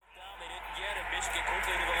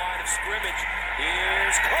scrimmage.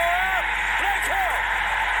 Here's Cora. Blake Hill.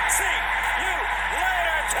 See you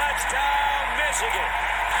later. Touchdown, Michigan.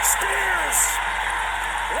 Spears.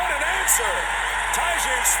 What an answer.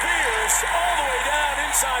 Tyjae Spears all the way down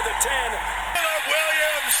inside the 10.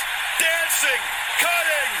 Williams dancing,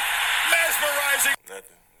 cutting, mesmerizing.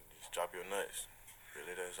 Nothing. Just drop your nuts.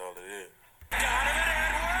 Really, that's all it is. Donovan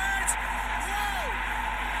Edwards. Whoa.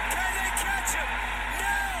 Can they catch him?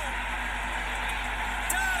 No.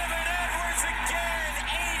 Donovan Edwards again.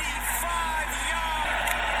 85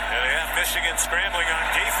 yards. There they have Michigan scrambling on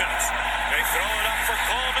defense. They throw it up for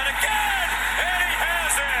Coleman again. And he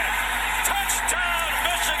has it. Touchdown,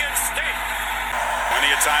 Michigan State. Plenty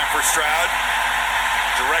of time for Stroud.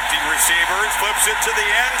 Directing receivers, flips it to the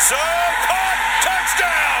end zone. Caught.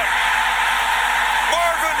 Touchdown.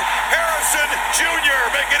 Marvin Harrison Jr.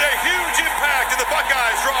 making a huge impact, and the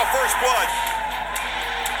Buckeyes draw first blood.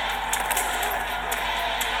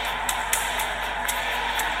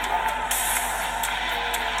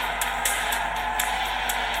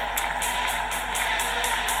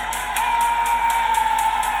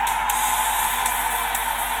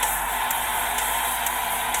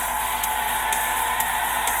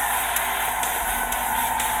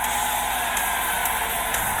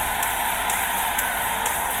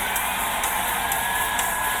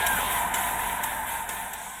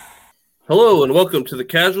 Hello and welcome to the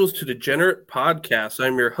Casuals to Degenerate podcast.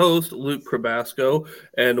 I'm your host, Luke Probasco,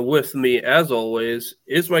 and with me, as always,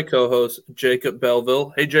 is my co-host, Jacob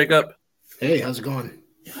Belleville. Hey, Jacob. Hey, how's it going?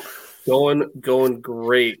 Going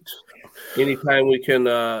great. Anytime we can,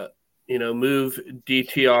 move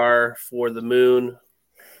DTR for the moon,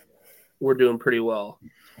 we're doing pretty well.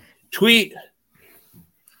 Tweet.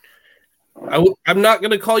 I'm not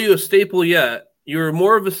going to call you a staple yet. You were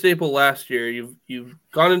more of a staple last year. You've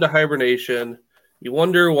gone into hibernation. You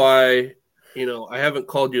wonder why, I haven't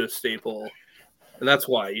called you a staple. And that's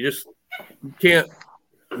why. You can't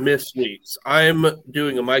miss weeks. I'm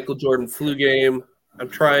doing a Michael Jordan flu game. I'm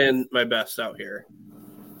trying my best out here.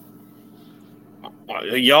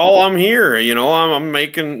 Y'all, I'm here. I'm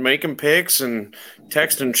making picks and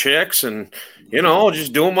texting chicks and,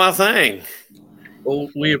 just doing my thing. Well,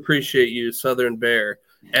 we appreciate you, Southern Bear.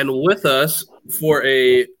 And with us for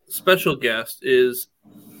a special guest is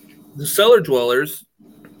the Cellar Dwellers,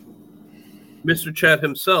 Mr. Chad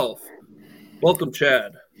himself. Welcome,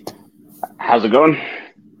 Chad. How's it going?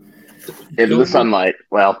 In the sunlight.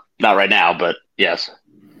 Well, not right now, but yes,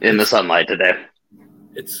 in the sunlight today.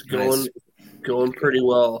 It's going pretty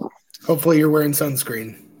well. Hopefully you're wearing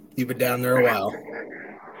sunscreen. You've been down there a while.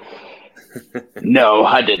 No,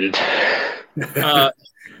 I didn't.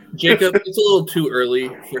 Jacob, it's a little too early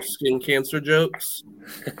for skin cancer jokes.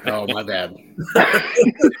 Oh, my bad.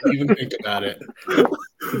 Even think about it.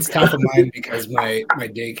 It's top of mind because my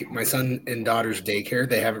son and daughter's daycare,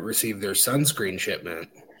 they haven't received their sunscreen shipment,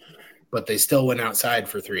 but they still went outside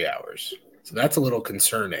for 3 hours. So that's a little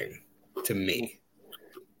concerning to me.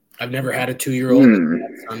 I've never had a 2-year-old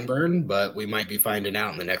sunburn, but we might be finding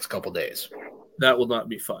out in the next couple days. That will not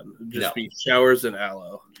be fun. Just be showers and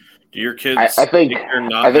aloe. Do your kids? I think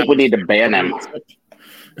we need to ban him.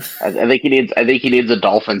 I think he needs a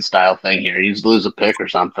dolphin style thing here. He needs to lose a pick or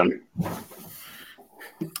something.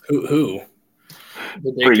 Who?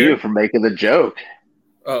 For you for making the joke.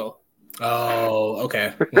 Oh,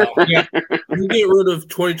 okay. Well, we'll get rid of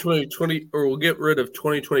 2020, or we'll get rid of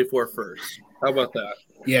 2024 first. How about that?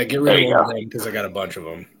 Yeah, get rid of them because I got a bunch of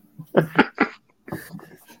them.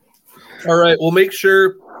 All right, we'll make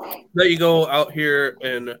sure that you go out here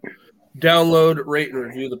and download, rate, and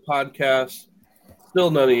review the podcast.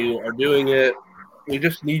 Still none of you are doing it. We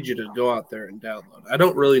just need you to go out there and download. I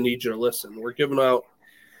don't really need you to listen. We're giving out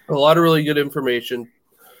a lot of really good information.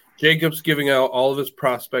 Jacob's giving out all of his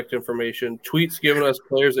prospect information. Tweet's giving us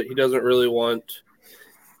players that he doesn't really want.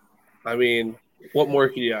 I mean, what more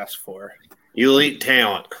could you ask for? Elite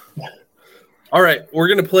talent. All right, we're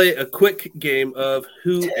going to play a quick game of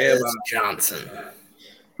Who Am I? Johnson.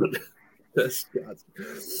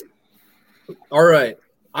 All right.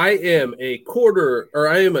 I am a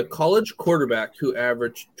college quarterback who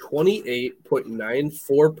averaged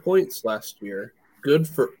 28.94 points last year. Good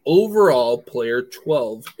for overall player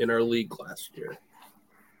 12 in our league last year.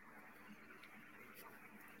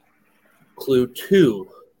 Clue 2.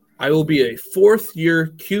 I will be a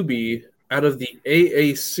fourth-year QB out of the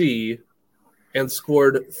AAC and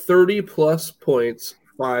scored 30-plus points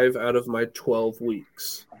 5 out of my 12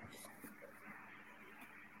 weeks.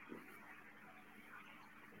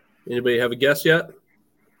 Anybody have a guess yet?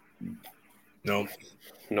 No.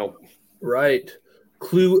 Nope. Right.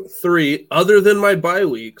 Clue 3. Other than my bye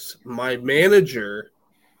weeks, my manager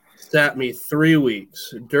sat me 3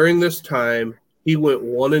 weeks. During this time, he went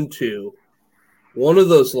 1-2. One of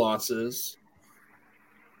those losses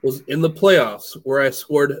was in the playoffs, where I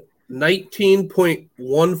scored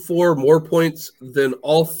 19.14 more points than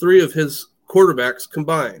all three of his quarterbacks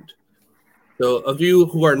combined. So, of you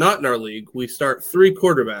who are not in our league, we start 3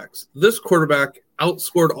 quarterbacks. This quarterback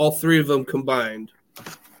outscored all 3 of them combined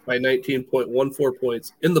by 19.14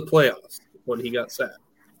 points in the playoffs when he got sacked.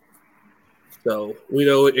 So we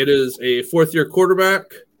know it is a fourth-year quarterback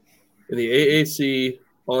in the AAC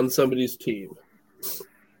on somebody's team.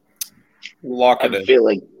 Lock I it have in. a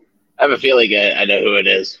feeling I know who it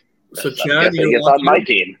is. So I'm Chad, guessing it's on my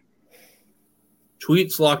team.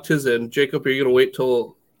 Tweet's locked his in. Jacob, are you going to wait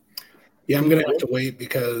till? Yeah, I'm going to have to wait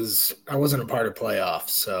because I wasn't a part of playoffs,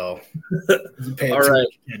 so pay All right.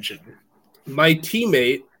 attention. My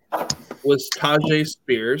teammate was Tajay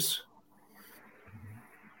Spears.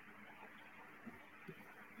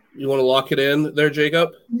 You want to lock it in there,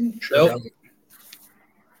 Jacob? Sure. Nope.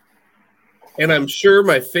 And I'm sure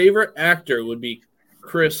my favorite actor would be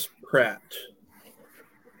Chris Pratt.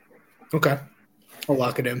 Okay. I'll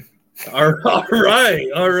lock it in. All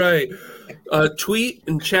right. Tweet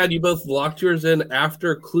and Chad, you both locked yours in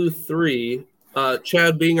after clue 3.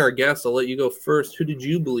 Chad, being our guest, I'll let you go first. Who did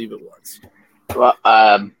you believe it was? Well,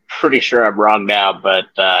 I'm pretty sure I'm wrong now, but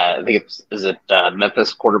I think is it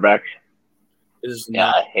Memphis quarterback? It is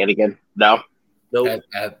Hannigan? No. Nope.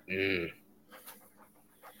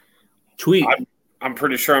 Tweet. I'm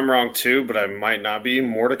pretty sure I'm wrong too, but I might not be.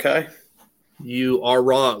 Mordecai? You are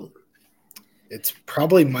wrong. It's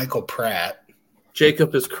probably Michael Pratt.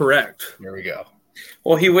 Jacob is correct. There we go.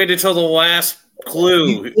 Well, he waited till the last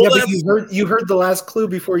clue. But you heard the last clue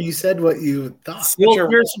before you said what you thought. Well,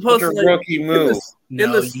 you're supposed to rookie move.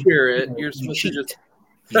 In the spirit, you're supposed to just.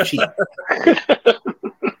 You cheat.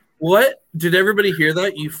 What? Did everybody hear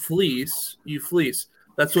that? You fleece.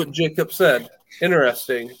 That's what Jacob said.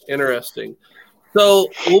 Interesting. So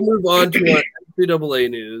we'll move on to our NCAA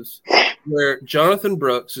news, where Jonathan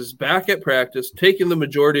Brooks is back at practice, taking the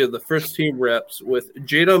majority of the first team reps, with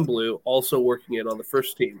Jadon Blue also working it on the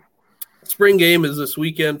first team. Spring game is this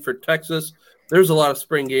weekend for Texas. There's a lot of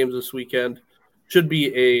spring games this weekend.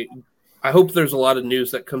 I hope there's a lot of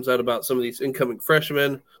news that comes out about some of these incoming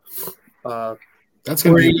freshmen. That's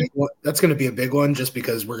going to be a big one, just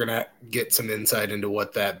because we're going to get some insight into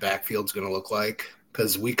what that backfield's going to look like,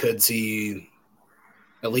 because we could see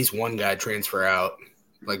at least one guy transfer out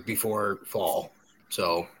like before fall.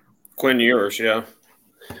 So Quinn Ewers, yeah.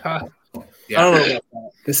 I don't know about that.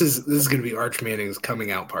 This is going to be Arch Manning's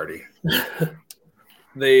coming out party.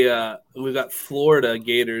 We've got Florida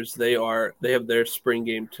Gators. They have their spring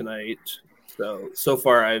game tonight. So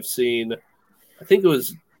far I've seen, I think it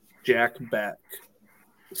was Jack Beck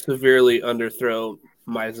severely underthrow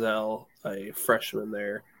Mizell, a freshman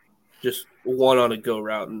there. Just one on a go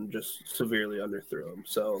route and just severely underthrew him.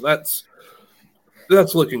 So that's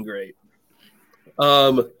looking great.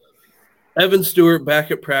 Evan Stewart back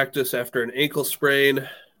at practice after an ankle sprain.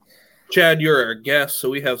 Chad, you're our guest, so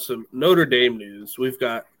we have some Notre Dame news. We've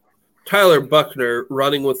got Tyler Buckner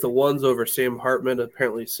running with the ones over Sam Hartman.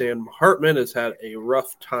 Apparently Sam Hartman has had a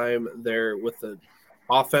rough time there with the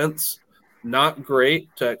offense. Not great,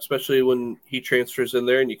 especially when he transfers in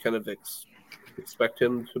there and you kind of expect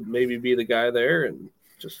him to maybe be the guy there, and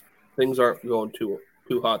just things aren't going too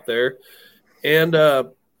hot there. And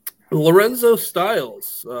Lorenzo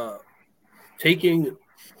Styles taking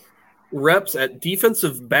reps at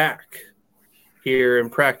defensive back here in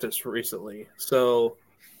practice recently. So,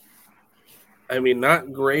 I mean,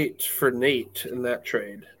 not great for Nate in that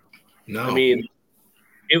trade. No. I mean,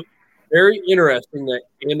 it's very interesting that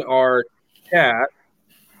in our chat,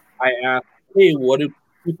 I asked, hey, what do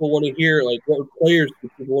people want to hear? Like, what players do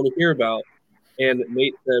people want to hear about? And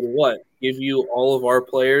Nate said, what? Give you all of our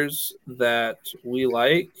players that we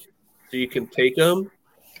like so you can take them?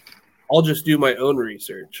 I'll just do my own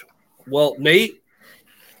research. Well, Nate,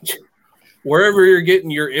 wherever you're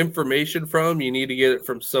getting your information from, you need to get it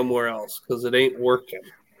from somewhere else, because it ain't working.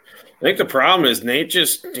 I think the problem is Nate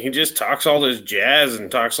just talks all this jazz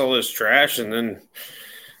and talks all this trash, and then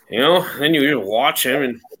then you just watch him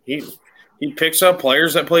and he picks up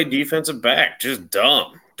players that play defensive back. Just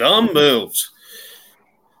dumb moves.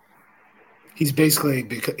 He's basically,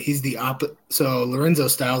 because he's the opposite. So Lorenzo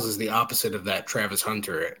Styles is the opposite of that Travis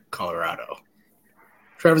Hunter at Colorado.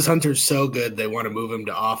 Travis Hunter's so good they want to move him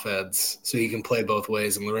to offense so he can play both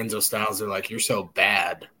ways. And Lorenzo Styles are like, you're so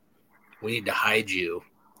bad, we need to hide you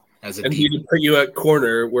as a. And team. he put you at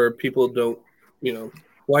corner where people don't,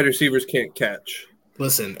 wide receivers can't catch.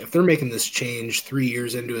 Listen, if they're making this change 3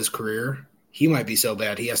 years into his career, He might be so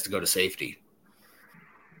bad he has to go to safety.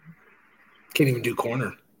 Can't even do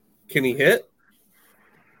corner. Can he hit?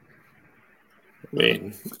 I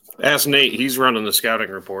mean, ask Nate. He's running the scouting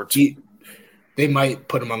reports. They might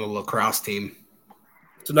put him on the lacrosse team.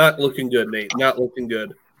 It's not looking good, Nate. Not looking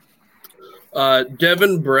good.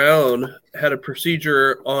 Devin Brown had a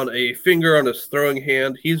procedure on a finger on his throwing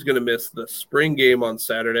hand. He's going to miss the spring game on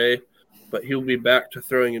Saturday, but he'll be back to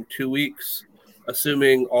throwing in 2 weeks.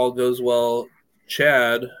 Assuming all goes well,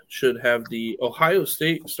 Chad should have the Ohio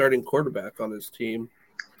State starting quarterback on his team,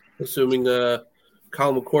 assuming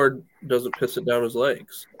Kyle McCord doesn't piss it down his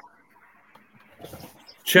legs.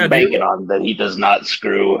 Chad, bank it on that he does not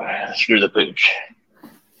screw the pooch.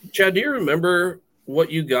 Chad, do you remember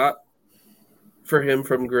what you got for him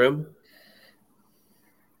from Grimm?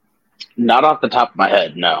 Not off the top of my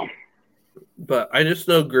head, no. But I just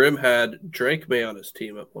know Grimm had Drake May on his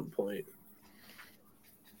team at one point.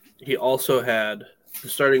 He also had the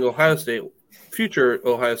starting future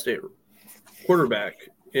Ohio State quarterback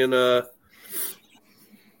in Kyle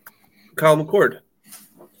McCord.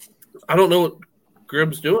 I don't know what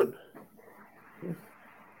Grimm's doing.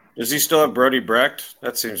 Does he still have Brody Brecht?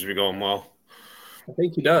 That seems to be going well. I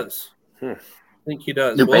think he does. I think he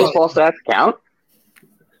does. Do baseball stats count?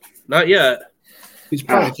 Not yet. He's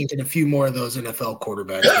probably thinking a few more of those NFL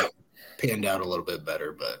quarterbacks panned out a little bit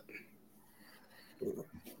better, but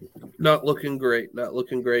not looking great. Not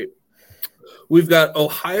looking great. We've got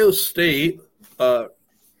Ohio State.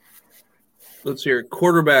 Let's hear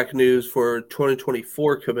quarterback news for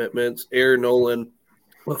 2024 commitments. Aaron Nolan,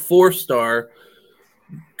 a 4-star,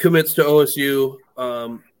 commits to OSU.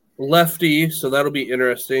 Lefty, so that'll be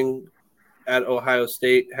interesting at Ohio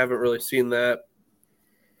State. Haven't really seen that.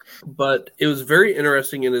 But it was very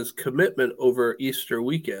interesting in his commitment over Easter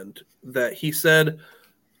weekend that he said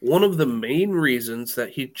one of the main reasons that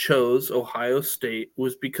he chose Ohio State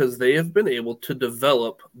was because they have been able to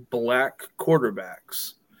develop black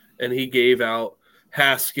quarterbacks. And he gave out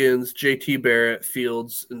Haskins, JT Barrett,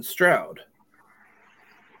 Fields, and Stroud.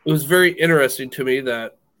 It was very interesting to me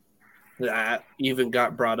that even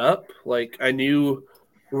got brought up. Like, I knew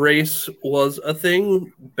race was a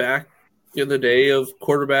thing back in the day of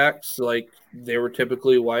quarterbacks. Like, they were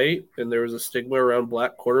typically white, and there was a stigma around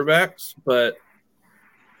black quarterbacks. But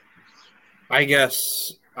I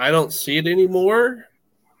guess I don't see it anymore.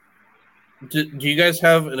 Do you guys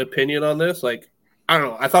have an opinion on this? Like, I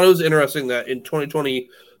don't know. I thought it was interesting that in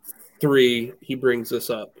 2023 he brings this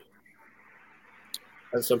up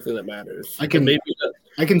as something that matters. I can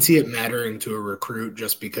see it mattering to a recruit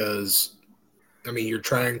just because, I mean, you're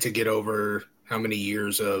trying to get over how many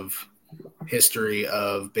years of history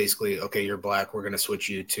of basically, okay, you're black, we're going to switch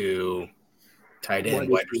you to tight end,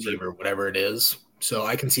 wide receiver, whatever it is. So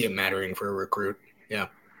I can see it mattering for a recruit. Yeah.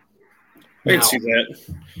 I can see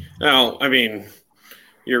that. Now, I mean,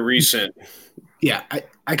 you're recent. Yeah,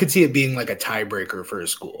 I could see it being like a tiebreaker for a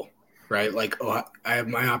school, right? Like,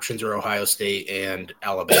 my options are Ohio State and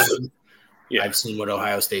Alabama. Yeah. I've seen what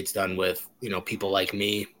Ohio State's done with, people like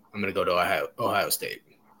me. I'm going to go to Ohio State.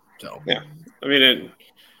 So yeah, I mean,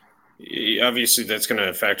 obviously that's going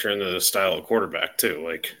to factor into the style of quarterback too.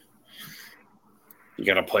 Like, you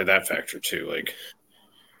got to play that factor too. Like,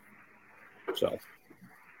 so.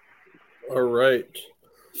 All right.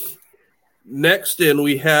 Next in,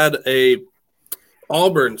 we had a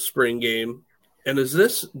Auburn spring game. And is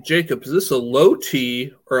this a low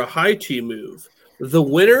T or a high T move? The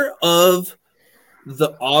winner of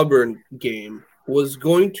the Auburn game was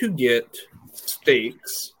going to get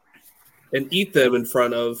steaks and eat them in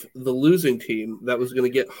front of the losing team that was going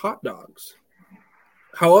to get hot dogs.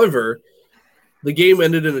 However, the game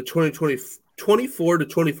ended in a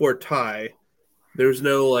 24-24 tie. There's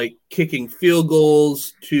no kicking field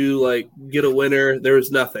goals to get a winner. There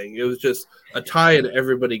was nothing. It was just a tie and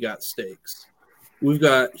everybody got steaks. We've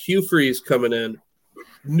got Hugh Freeze coming in,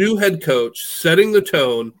 new head coach, setting the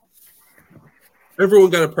tone.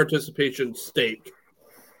 Everyone got a participation steak.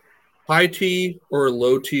 High T or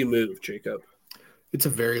low T move, Jacob? It's a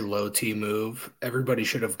very low T move. Everybody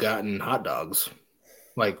should have gotten hot dogs.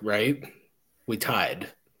 Right? We tied.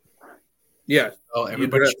 Yeah. Oh,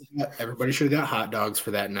 everybody should have got hot dogs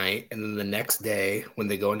for that night. And then the next day, when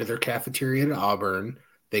they go into their cafeteria at Auburn,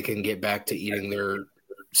 they can get back to eating their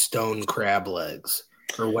stone crab legs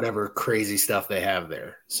or whatever crazy stuff they have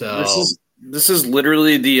there. So this is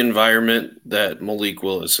literally the environment that Malik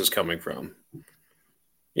Willis is coming from.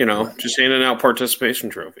 Just handing out participation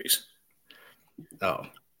trophies. Oh,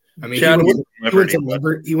 I mean,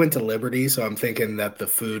 he went to Liberty, so I'm thinking that the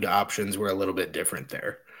food options were a little bit different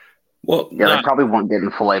there. Well, yeah, they probably weren't getting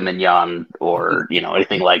filet mignon or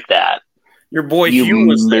anything like that. Your boy you Hugh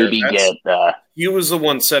was there. maybe Hugh was the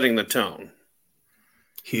one setting the tone.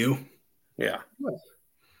 Hugh? Yeah.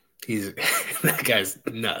 He's that guy's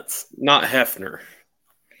nuts. Not Hefner.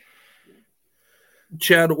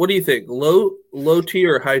 Chad, what do you think? Low T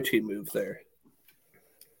or high T move there?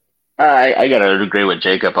 I gotta agree with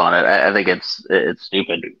Jacob on it. I think it's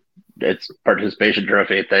stupid. It's participation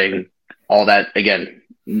trophy thing, all that. Again,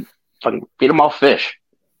 fucking feed them all fish.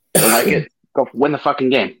 Don't like it? Go win the fucking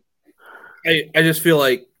game. I just feel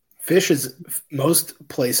like Fish is most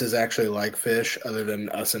places actually like fish, other than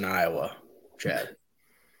us in Iowa. Chad,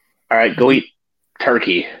 All right, go eat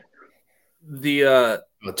turkey.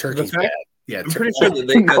 turkey's the bad. Yeah, I'm pretty sure that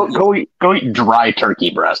they Go eat dry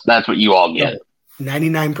turkey breast. That's what you all get.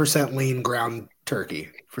 99% lean ground turkey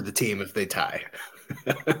for the team if they tie.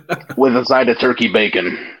 With a side of turkey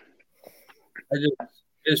bacon. I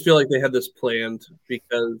just feel like they had this planned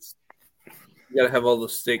because you got to have all the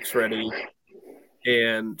steaks ready.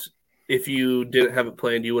 And if you didn't have it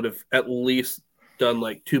planned, you would have at least done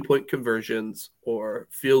like 2-point conversions or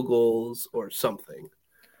field goals or something.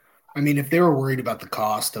 I mean, if they were worried about the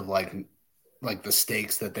cost of like the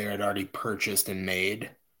steaks that they had already purchased and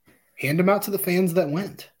made, hand them out to the fans that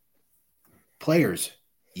went. Players,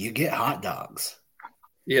 you get hot dogs.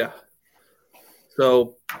 Yeah.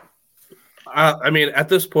 So, I mean, at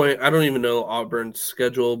this point, I don't even know Auburn's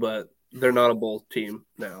schedule, but they're not a bowl team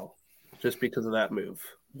now just because of that move.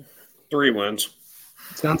 3 wins.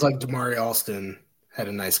 Sounds like Damari Alston had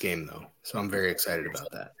a nice game, though, so I'm very excited about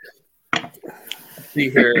that. See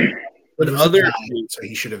here. So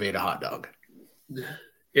he should have ate a hot dog.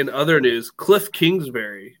 In other news, Cliff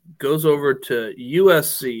Kingsbury goes over to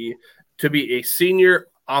USC to be a senior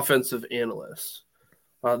offensive analyst.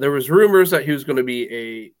 There was rumors that he was going to be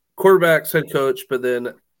a quarterback's head coach,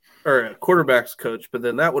 or a quarterback's coach, but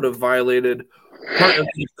then that would have violated part of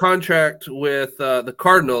his contract with the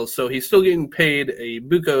Cardinals. So he's still getting paid a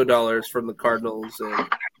buco dollars from the Cardinals, and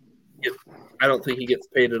I don't think he gets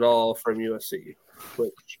paid at all from USC,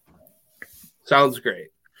 which sounds great.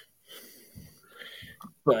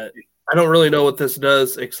 But I don't really know what this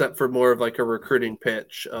does except for more of like a recruiting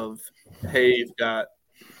pitch of, hey, you've got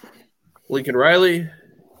Lincoln Riley,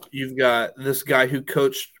 you've got this guy who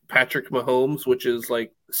coached Patrick Mahomes, which is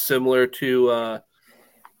like similar to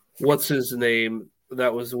what's his name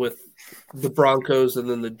that was with the Broncos and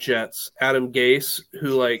then the Jets, Adam Gase, who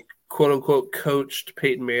like quote unquote coached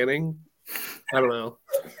Peyton Manning. I don't know.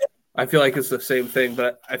 I feel like it's the same thing,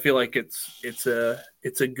 but I feel like it's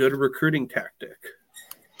a good recruiting tactic.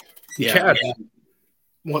 Yeah.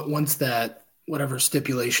 Once that whatever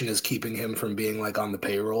stipulation is keeping him from being like on the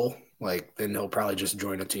payroll, like then he'll probably just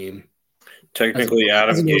join a team. Technically,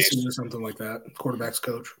 Adam Gase or something like that. Quarterbacks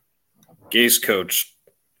coach. Gase coached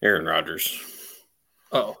Aaron Rodgers.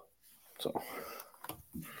 Oh, So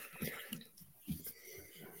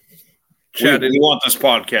Chad, we want this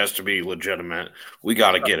podcast to be legitimate. We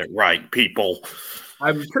got to get it right, people.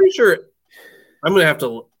 I'm pretty sure I'll have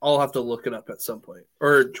to look it up at some point,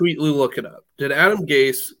 or Tweedt look it up. Did Adam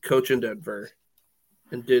Gase coach in Denver,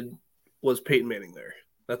 and was Peyton Manning there?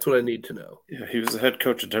 That's what I need to know. Yeah, he was the head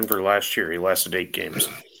coach of Denver last year. He lasted 8 games.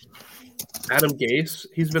 Adam Gase,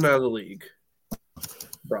 he's been out of the league.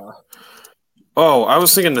 Bruh. Oh, I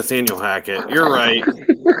was thinking Nathaniel Hackett. You're right.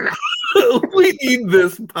 We need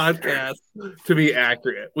this podcast to be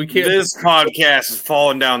accurate. We can't. This podcast is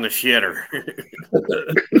falling down the shitter.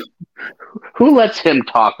 Who lets him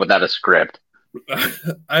talk without a script?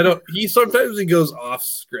 I don't. Sometimes he goes off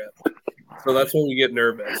script, so that's when we get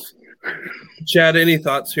nervous. Chad, any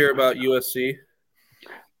thoughts here about USC?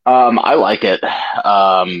 I like it.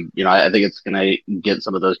 I think it's going to get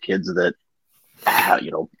some of those kids that,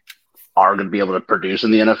 are going to be able to produce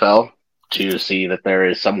in the NFL to see that there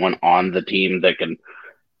is someone on the team that can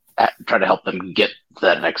try to help them get to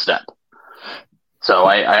that next step. So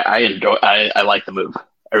I like the move.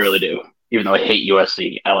 I really do. Even though I hate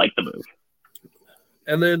USC, I like the move.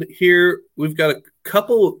 And then here we've got a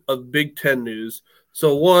couple of Big Ten news.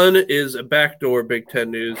 So one is a backdoor Big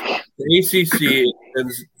Ten news. The ACC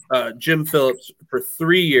and Jim Phillips for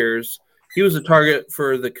 3 years. He was a target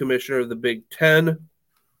for the commissioner of the Big Ten.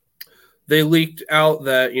 They leaked out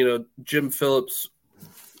that, Jim Phillips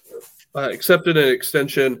accepted an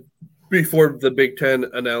extension before the Big Ten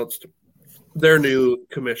announced their new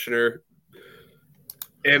commissioner.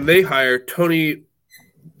 And they hired Tony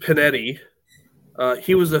Panetti.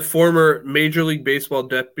 He was a former Major League Baseball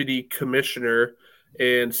deputy commissioner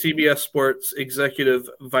and CBS Sports executive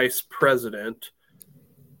vice president.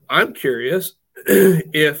 I'm curious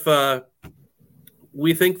if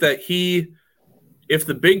we think that if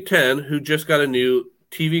the Big Ten, who just got a new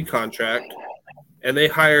TV contract, and they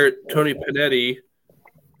hire Tony Panetti,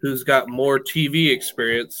 who's got more TV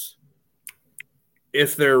experience,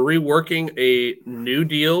 if they're reworking a new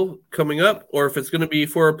deal coming up or if it's going to be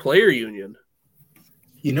for a player union.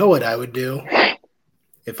 You know what I would do?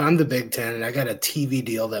 If I'm the Big Ten and I got a TV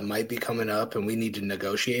deal that might be coming up and we need to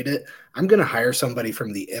negotiate it, I'm going to hire somebody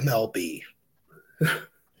from the MLB.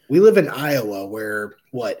 We live in Iowa where,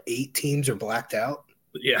 8 teams are blacked out?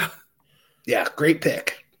 Yeah. Yeah, great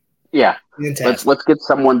pick. Yeah. Fantastic. Let's get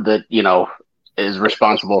someone that, is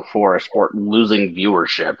responsible for a sport losing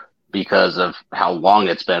viewership because of how long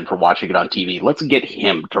it's been for watching it on TV. Let's get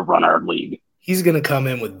him to run our league. He's going to come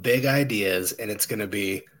in with big ideas, and it's going to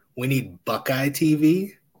be, we need Buckeye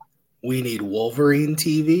TV, we need Wolverine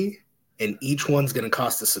TV, and each one's going to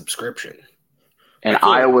cost a subscription. And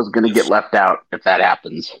Iowa's going to get left out if that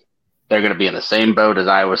happens. They're going to be in the same boat as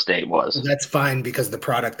Iowa State was. That's fine because the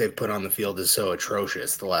product they've put on the field is so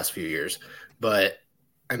atrocious the last few years. But,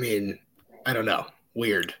 I mean, I don't know.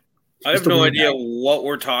 Weird. I have no idea what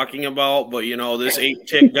we're talking about, but, this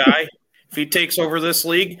 8-tick guy, if he takes over this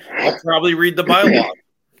league, I'll probably read the bylaw.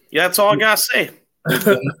 Yeah, that's all I got to say.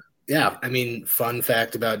 Yeah, I mean, fun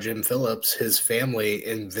fact about Jim Phillips, his family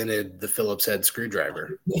invented the Phillips head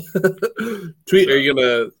screwdriver. Tweet, are you going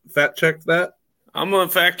to fact check that? I'm going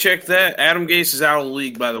to fact check that. Adam Gase is out of the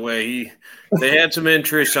league, by the way. They had some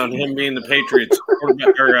interest on him being the Patriots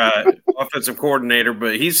offensive coordinator,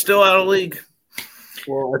 but he's still out of the league.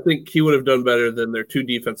 Well, I think he would have done better than their 2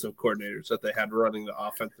 defensive coordinators that they had running the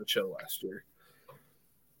offensive show last year.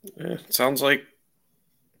 Yeah, sounds like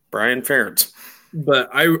Brian Ferentz. But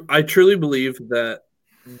I truly believe that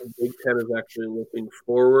the Big Ten is actually looking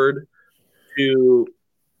forward to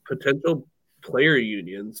potential player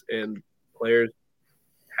unions and players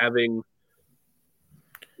having,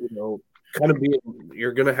 kind of being,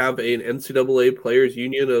 you're going to have an NCAA players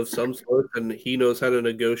union of some sort, and he knows how to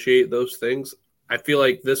negotiate those things. I feel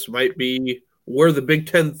like this might be where the Big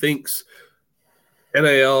Ten thinks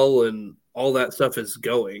NIL and all that stuff is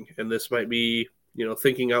going, and this might be,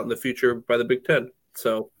 thinking out in the future by the Big Ten.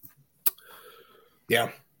 So, yeah,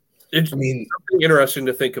 it's something interesting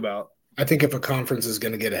to think about. I think if a conference is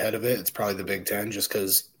going to get ahead of it, it's probably the Big Ten, just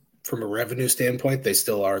because from a revenue standpoint, they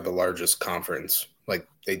still are the largest conference. Like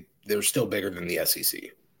they're still bigger than the SEC.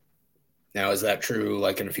 Now, is that true?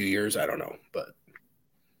 Like in a few years, I don't know, but.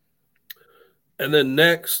 And then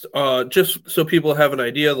next, just so people have an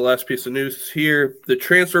idea, the last piece of news here, the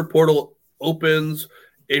transfer portal opens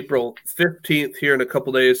April 15th here in a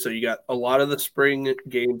couple days. So you got a lot of the spring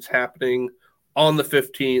games happening on the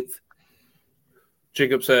 15th.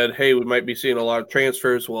 Jacob said, hey, we might be seeing a lot of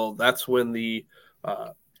transfers. Well, that's when the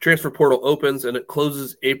transfer portal opens, and it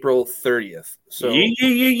closes April 30th. So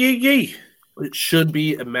it should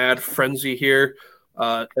be a mad frenzy here.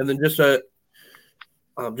 And then just a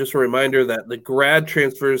reminder that the grad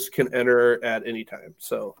transfers can enter at any time.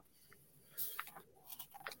 So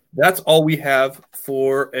that's all we have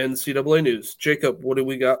for NCAA news. Jacob, what do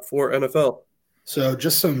we got for NFL? So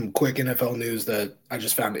just some quick NFL news that I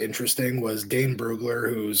just found interesting was Dane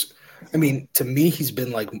Brugler, to me, he's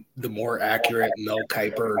been like the more accurate Mel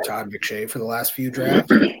Kiper or Todd McShay for the last few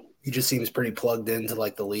drafts. He just seems pretty plugged into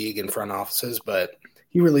like the league and front offices, but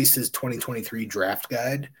he released his 2023 draft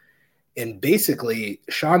guide. And basically,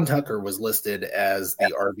 Sean Tucker was listed as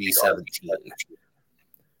the RB17.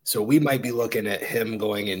 So we might be looking at him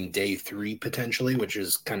going in day 3 potentially, which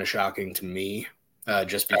is kind of shocking to me,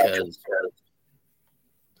 just because,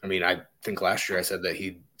 I think last year I said that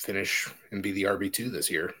he'd finish and be the RB2 this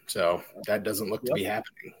year. So that doesn't look to be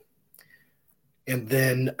happening. And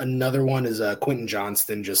then another one is Quentin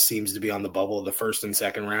Johnston just seems to be on the bubble of the first and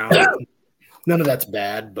second round. None of that's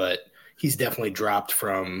bad, but he's definitely dropped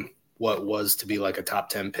from what was to be like a top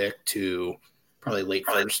 10 pick to probably late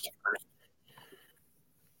first.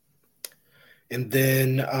 And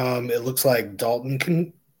then it looks like Dalton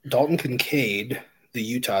Kincaid, the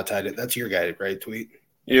Utah tight end. That's your guy, right, Tweet?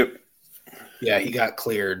 Yep. Yeah, he got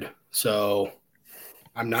cleared. So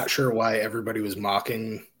I'm not sure why everybody was mock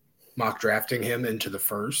drafting him into the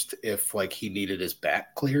first if like he needed his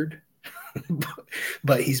back cleared.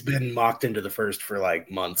 But he's been mocked into the first for like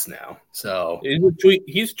months now. So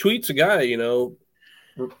he's Tweet's a guy,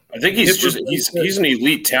 I think he's an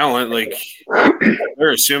elite talent. Like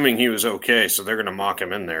they're assuming he was okay, so they're gonna mock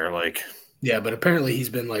him in there. Like yeah, but apparently he's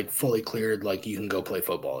been like fully cleared, like you can go play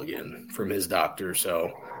football again from his doctor.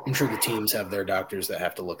 So I'm sure the teams have their doctors that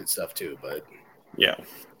have to look at stuff too. But yeah.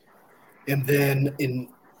 And then in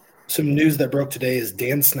some news that broke today is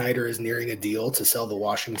Dan Snyder is nearing a deal to sell the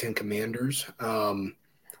Washington Commanders.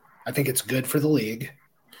 I think it's good for the league.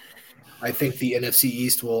 I think the NFC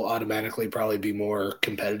East will automatically probably be more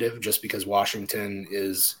competitive just because Washington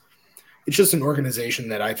is – it's just an organization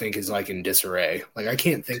that I think is like in disarray. Like I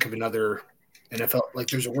can't think of another NFL – like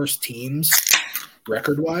there's worse teams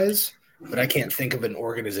record-wise, but I can't think of an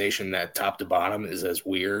organization that top to bottom is as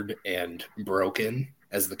weird and broken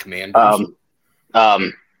as the Commanders.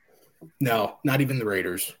 No, not even the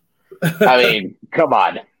Raiders. I mean, come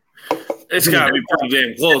on. It's got to be pretty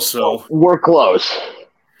damn close, though. We're close.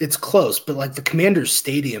 It's close, but like the Commanders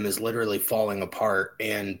stadium is literally falling apart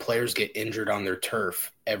and players get injured on their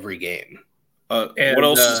turf every game. What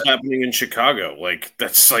else is happening in Chicago? Like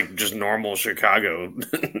that's like just normal Chicago.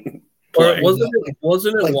 Or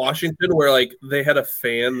wasn't it Washington where like they had a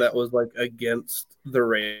fan that was like against the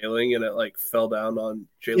railing and it like fell down on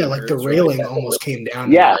Jalen Hurts? Yeah, like the railing almost came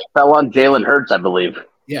down. Yeah, fell on Jalen Hurts, I believe.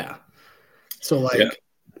 Yeah. So like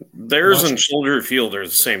theirs and Soldier Field are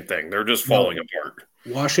the same thing. They're just falling apart.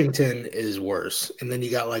 Washington is worse. And then you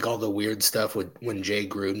got like all the weird stuff with when Jay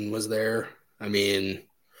Gruden was there. I mean,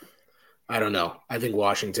 I don't know. I think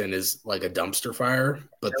Washington is like a dumpster fire,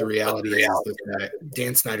 but the reality is that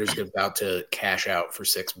Dan Snyder's about to cash out for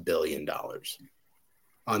 $6 billion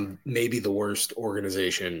on maybe the worst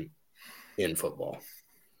organization in football.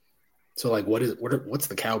 So like what's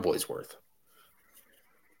the Cowboys worth?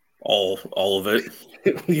 All of it.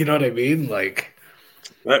 You know what I mean? Like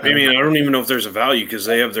I mean, I don't even know if there's a value because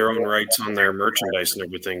they have their own rights on their merchandise and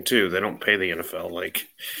everything too. They don't pay the NFL. Like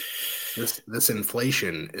this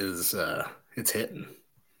inflation is it's hitting.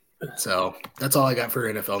 So that's all I got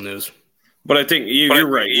for NFL news. But I think you're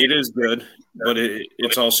right. It is good, but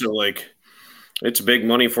it's also like it's big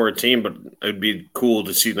money for a team. But it'd be cool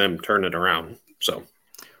to see them turn it around. So,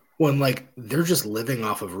 when like they're just living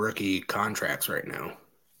off of rookie contracts right now.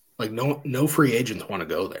 Like no free agents want to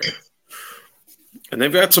go there. And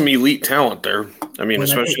they've got some elite talent there. I mean,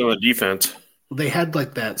 especially on the defense. They had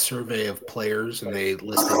like that survey of players and they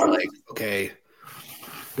listed like, okay,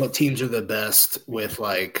 what teams are the best with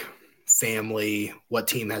like family, what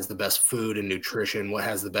team has the best food and nutrition, what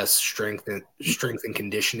has the best strength and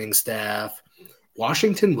conditioning staff.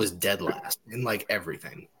 Washington was dead last in like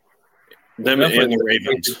everything. Them and the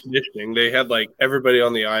Ravens. They had like everybody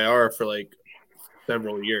on the IR for like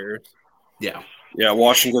several years. Yeah. Yeah,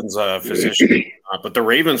 Washington's a physician, but the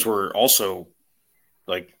Ravens were also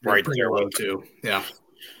like right there low too. Yeah.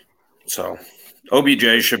 So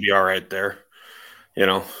OBJ should be all right there,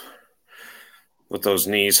 with those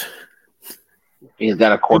knees. He's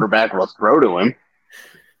got a quarterback. Let's throw to him.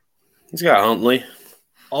 He's got Huntley.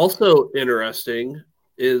 Also interesting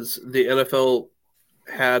is the NFL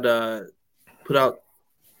had put out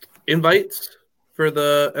invites for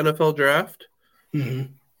the NFL draft.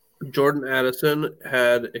 Mm-hmm. Jordan Addison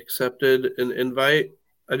had accepted an invite.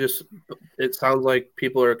 It sounds like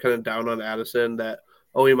people are kind of down on Addison that,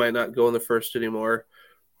 he might not go in the first anymore.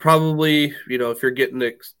 Probably, if you're getting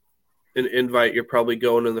an invite, you're probably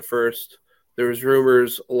going in the first. There was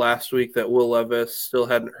rumors last week that Will Levis still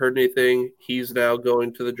hadn't heard anything. He's now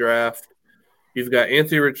going to the draft. You've got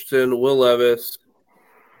Anthony Richardson, Will Levis,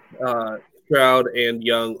 Stroud, and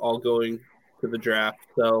Young all going to the draft.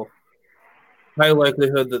 So high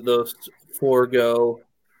likelihood that those four go.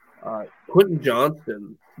 Quentin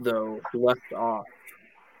Johnston, though, left off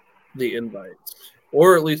the invites,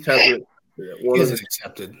 or at least hasn't. He hasn't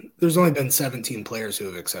accepted. There's only been 17 players who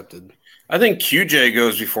have accepted. I think QJ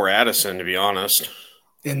goes before Addison, to be honest.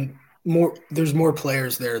 And there's more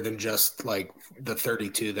players there than just like the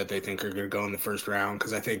 32 that they think are going to go in the first round.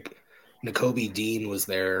 Because I think Nakobe Dean was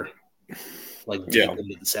there, like deep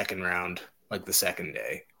into the second round, like the second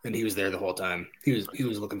day, and he was there the whole time. He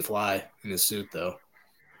was looking fly in his suit, though.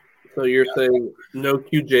 So you're saying no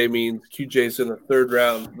QJ means QJ's in the third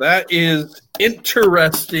round. That is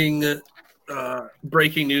interesting.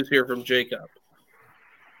 Breaking news here from Jacob.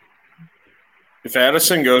 If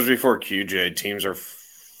Addison goes before QJ, teams are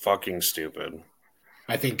fucking stupid.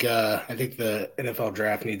 I think the NFL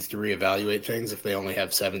draft needs to reevaluate things if they only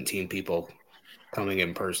have 17 people coming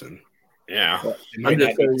in person. Yeah. I'm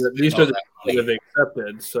just saying that these are the people that have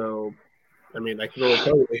accepted. So, I mean, I can only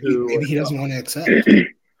tell you who. Maybe he doesn't want to accept.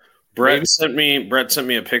 Brett sent me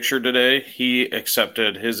a picture today. He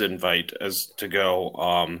accepted his invite as to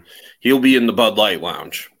go. He'll be in the Bud Light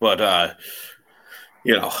Lounge, but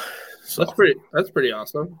so. That's pretty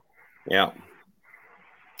awesome. Yeah.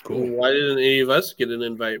 Cool. Why didn't any of us get an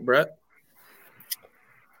invite, Brett?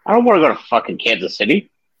 I don't want to go to fucking Kansas City.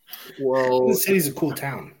 Well, the city's a cool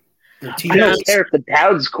town. I don't care if the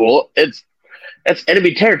town's cool. It's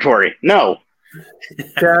enemy territory. No.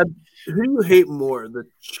 Chad, who do you hate more, the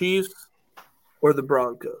Chiefs or the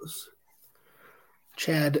Broncos?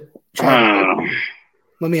 Chad, Uh,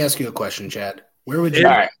 let me ask you a question, Chad. Where would And- you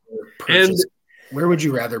all right. purchase? Where would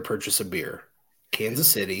you rather purchase a beer? Kansas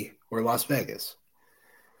City or Las Vegas?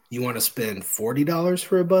 You want to spend $40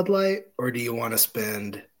 for a Bud Light, or do you want to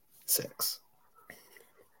spend $6?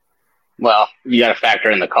 Well, you got to factor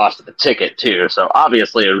in the cost of the ticket too. So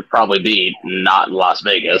obviously, it would probably be not in Las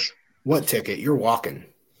Vegas What ticket? You're walking.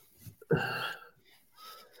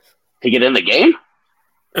 to get in the game.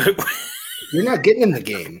 You're not getting in the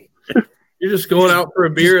game. You're just going out for a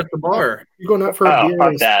beer at the bar. You're going out for a Oh, beer.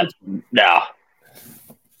 fuck that. No.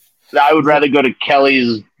 I would rather go to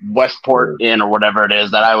Kelly's Westport Inn or whatever it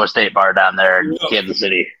is, that Iowa State bar down there in Kansas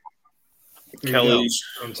City. Kelly's.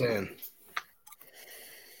 I'm saying.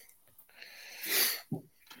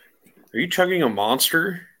 Are you chugging a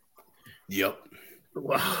Monster? Yep.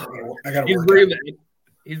 Wow. I got to He's work.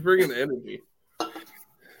 he's bringing the energy.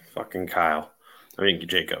 Fucking Kyle. I mean,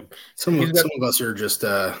 Jacob. Some of us are just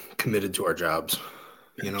committed to our jobs.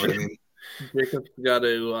 You know what I mean? Jacob's got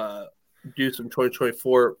to do some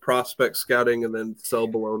 2024 prospect scouting and then sell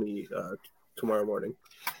baloney tomorrow morning.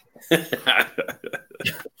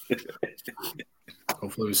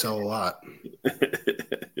 Hopefully we sell a lot.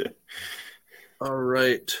 All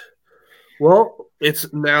right. Well,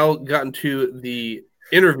 it's now gotten to the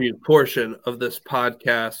interview portion of this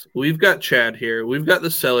podcast. We've got Chad here. We've got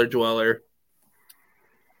the Cellar Dweller.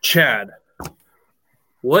 Chad,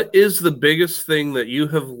 what is the biggest thing that you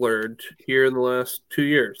have learned here in the last 2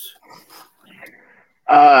 years?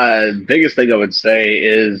 Biggest thing I would say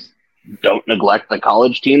is don't neglect the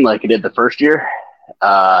college team like I did the first year.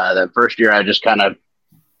 The first year I just kind of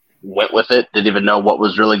went with it, didn't even know what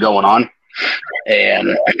was really going on.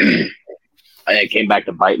 And it came back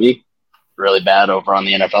to bite me really bad over on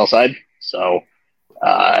the NFL side. So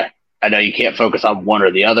I know you can't focus on one or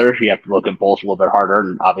the other. You have to look at both a little bit harder.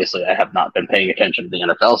 And obviously I have not been paying attention to the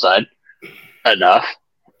NFL side enough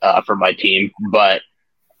for my team. But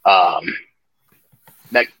the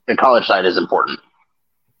college side is important.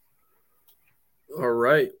 All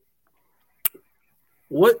right.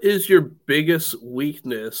 What is your biggest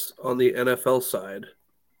weakness on the NFL side?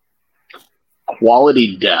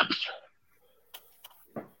 Quality depth.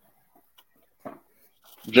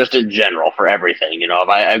 Just in general for everything. You know, if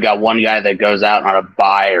I've got one guy that goes out on a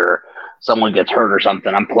bye or someone gets hurt or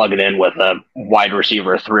something, I'm plugging in with a wide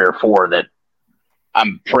receiver 3 or 4 that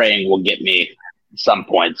I'm praying will get me some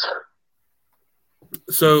points.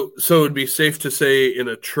 So it would be safe to say in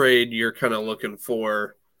a trade you're kind of looking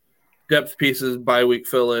for depth pieces, bye week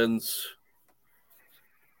fill-ins.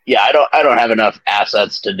 Yeah, I don't have enough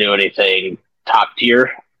assets to do anything top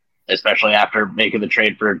tier, especially after making the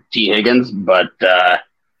trade for T. Higgins. But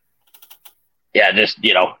yeah, just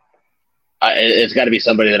it's got to be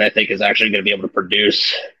somebody that I think is actually going to be able to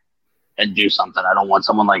produce and do something. I don't want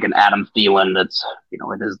someone like an Adam Thielen that's in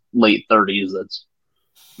his late 30s that's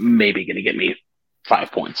maybe going to get me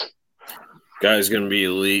 5 points. Guy's going to be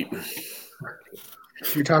elite.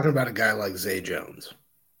 You're talking about a guy like Zay Jones.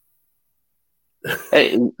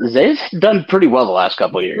 Hey, Zay's done pretty well the last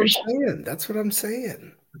couple of years. That's what I'm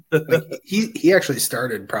saying. Like, he actually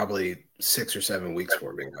started probably 6 or 7 weeks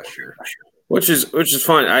for me last year. Which is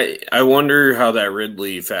fine. I wonder how that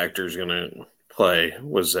Ridley factor is going to play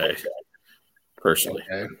with Zay, personally.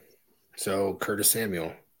 Okay. So Curtis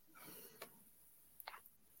Samuel.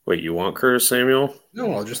 Wait, you want Curtis Samuel?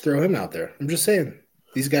 No, I'll just throw him out there. I'm just saying.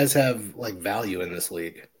 These guys have like value in this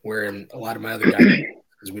league, where in a lot of my other guys,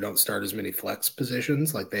 because we don't start as many flex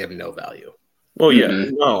positions, like they have no value. Well, yeah.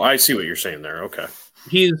 No, I see what you're saying there. Okay.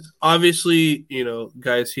 He's obviously,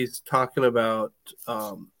 guys, he's talking about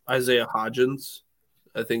Isaiah Hodgins,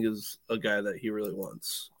 I think is a guy that he really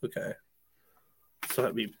wants. Okay. So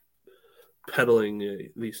I'd be peddling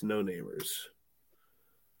these no-namers.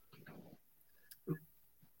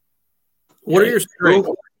 What are your strengths?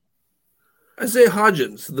 Isaiah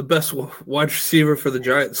Hodgins, the best wide receiver for the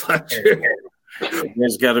Giants last year.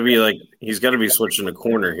 He's got to be switching a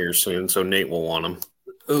corner here soon, so Nate will want him.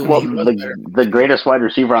 Ooh, Well, the greatest wide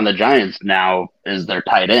receiver on the Giants now is their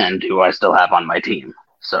tight end, who I still have on my team.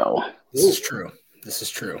 So This is true.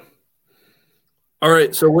 All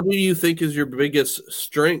right, so what do you think is your biggest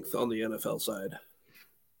strength on the NFL side?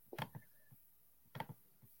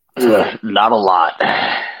 not a lot.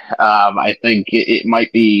 I think it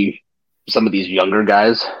might be some of these younger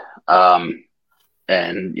guys. And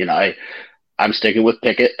I'm sticking with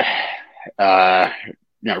Pickett.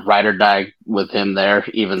 Ride or die with him there,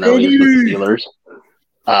 even though he's with the Steelers.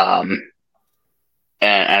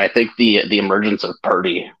 And I think the emergence of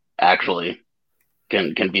Purdy actually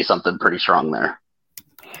can be something pretty strong there.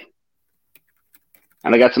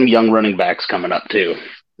 And I got some young running backs coming up too,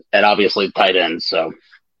 and obviously tight ends. So,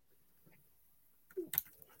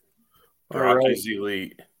 Rocky's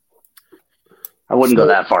elite. I wouldn't go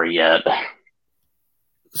that far yet.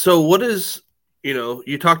 So what is,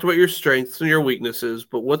 you talked about your strengths and your weaknesses,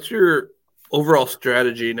 but what's your overall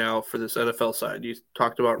strategy now for this NFL side? You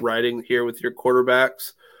talked about riding here with your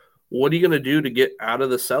quarterbacks. What are you going to do to get out of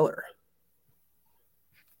the cellar?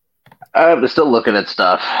 I'm still looking at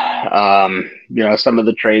stuff. Some of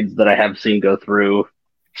the trades that I have seen go through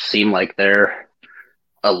seem like they're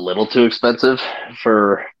a little too expensive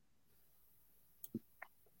for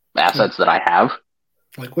assets that I have.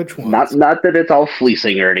 Like which ones? Not that it's all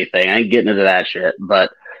fleecing or anything. I ain't getting into that shit.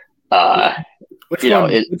 But which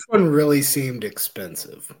one really seemed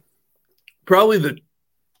expensive? Probably the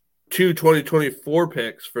 2024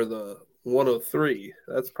 picks for the 103.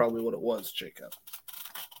 That's probably what it was, Jacob.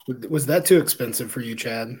 Was that too expensive for you,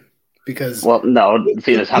 Chad? Because no,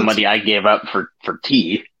 seeing as how money I gave up for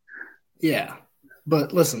T. Yeah.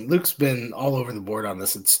 But listen, Luke's been all over the board on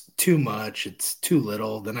this. It's too much. It's too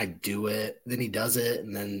little. Then I do it. Then he does it.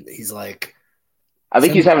 And then he's like, I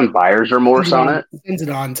think he's having buyer's remorse on it. He sends it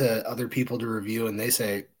on to other people to review, and they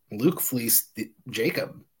say, Luke fleeced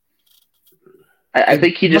Jacob. I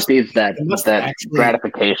think he just needs that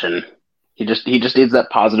gratification. He just needs that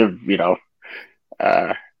positive,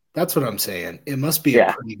 That's what I'm saying. It must be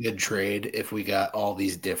a pretty good trade if we got all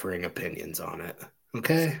these differing opinions on it.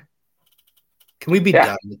 Okay? Can we be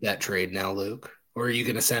done with that trade now, Luke? Or are you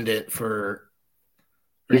going to send it for...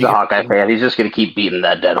 He's a Hawkeye fan. He's just going to keep beating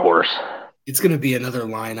that dead horse. It's going to be another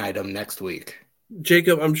line item next week.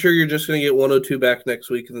 Jacob, I'm sure you're just going to get 102 back next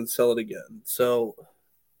week and then sell it again. So...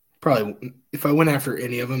 Probably, if I went after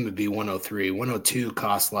any of them, it'd be 103. 102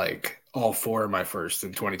 costs like all four of my first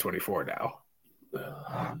in 2024 now.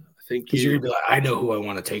 I think because you're going to be like, I know who I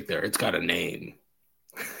want to take there. It's got a name.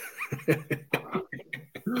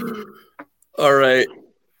 All right.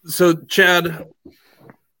 So, Chad,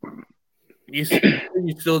 you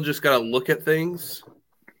still just got to look at things?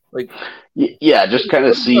 Just kind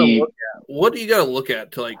of see. What do you got to look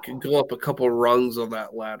at to go up a couple rungs on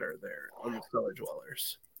that ladder there on the Cellar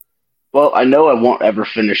Dwellers? Well, I know I won't ever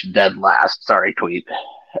finish dead last. Sorry, Tweet.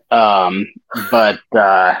 But some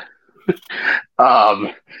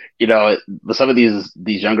of these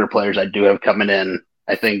younger players I do have coming in,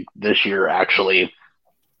 I think this year actually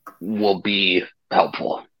will be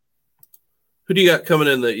helpful. Who do you got coming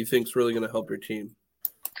in that you think is really going to help your team?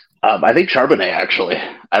 I think Charbonnet, actually.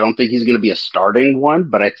 I don't think he's going to be a starting one,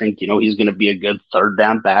 but I think, he's going to be a good third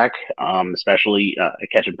down back, especially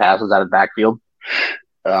catching passes out of the backfield.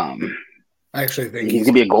 I actually think he's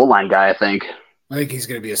going to be a goal line guy, I think. I think he's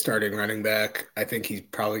going to be a starting running back. I think he's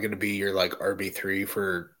probably going to be your RB3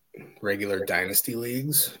 for regular dynasty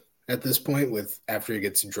leagues at this point after he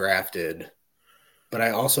gets drafted. But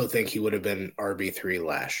I also think he would have been RB3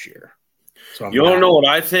 last year. So you want to know what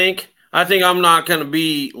I think? I think I'm not going to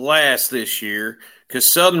be last this year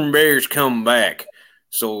because Southern Bears come back.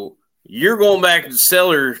 So you're going back to the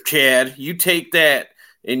cellar, Chad. You take that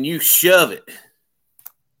and you shove it.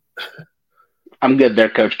 I'm good there,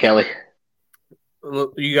 Coach Kelly.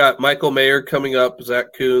 You got Michael Mayer coming up,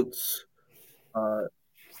 Zach Kuntz. I'm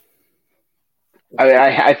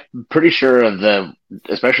pretty sure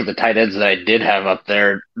especially the tight ends that I did have up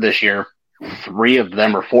there this year, 3 of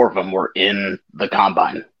them or 4 of them were in the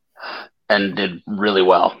combine and did really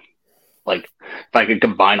well. If I could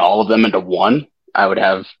combine all of them into one, I would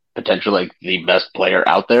have potentially the best player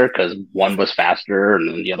out there because one was faster and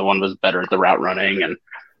then the other one was better at the route running and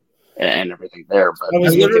everything there. But I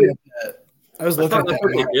was looking at that. That's what they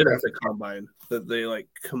did at the combine, that they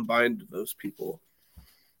combined those people.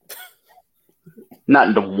 Not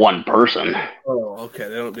into one person. Oh, okay.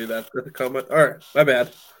 They don't do that at the combine. All right, my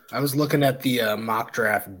bad. I was looking at the mock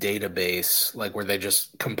draft database, where they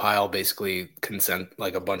just compile basically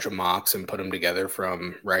a bunch of mocks and put them together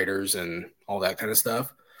from writers and all that kind of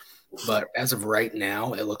stuff. But as of right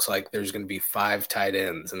now, it looks like there's going to be 5 tight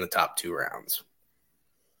ends in the top 2 rounds.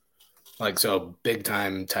 So big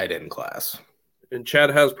time tight end class. And Chad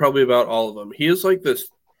has probably about all of them. He is this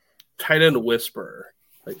tight end whisperer.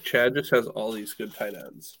 Chad just has all these good tight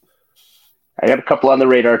ends. I got a couple on the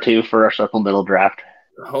radar too for our supplemental draft.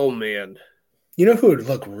 Oh man. You know who would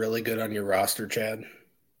look really good on your roster, Chad?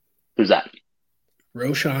 Who's that?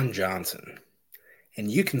 Roschon Johnson.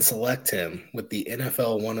 And you can select him with the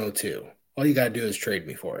NFL 102. All you got to do is trade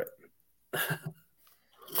me for it.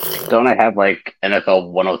 Don't I have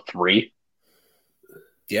NFL 103?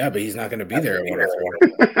 Yeah, but he's not going to be there at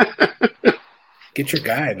 103. Get your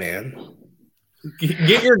guy, man.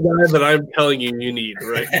 Get your guy that I'm telling you need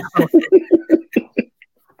right now.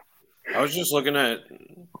 I was just looking at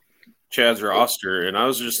Chad's roster, and I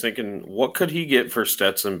was just thinking, what could he get for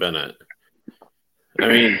Stetson Bennett? I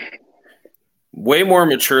mean, way more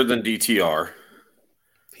mature than DTR.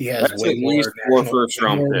 He has That's way at least four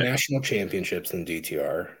first-round picks. national championships than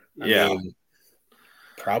DTR. I Yeah. mean,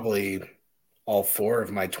 probably all 4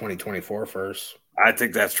 of my 2024 firsts. I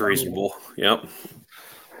think that's reasonable. Yep.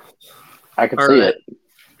 I can All see right. it.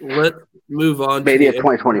 Let's move on. Maybe a to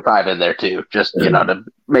 2025 in there too, just to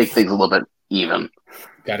make things a little bit even.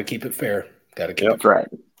 Got to keep it fair. Got to keep That's right.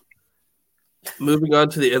 Moving on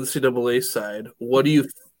to the NCAA side, what do you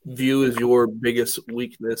view as your biggest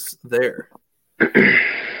weakness there?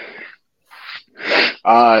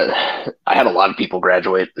 I had a lot of people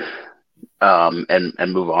graduate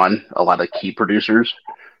and move on, a lot of key producers.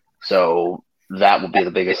 So that will be the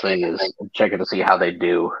biggest thing, is checking to see how they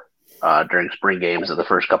do during spring games in the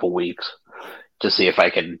first couple weeks, to see if I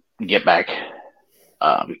can get back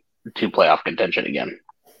to playoff contention again.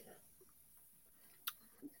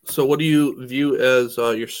 So what do you view as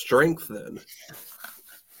your strength then?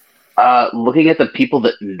 Looking at the people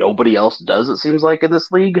that nobody else does, it seems like, in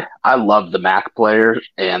this league, I love the MAC players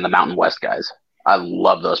and the Mountain West guys. I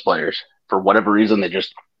love those players. For whatever reason, they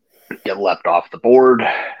just get left off the board.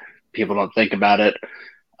 People don't think about it.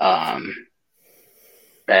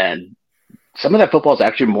 And some of that football is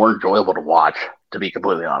actually more enjoyable to watch, to be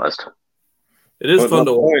completely honest. It is But fun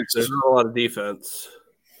no to watch. points. There's not a lot of defense.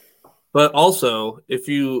 But also, if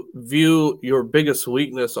you view your biggest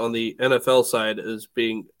weakness on the NFL side as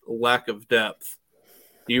being lack of depth,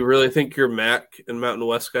 do you really think your MAC and Mountain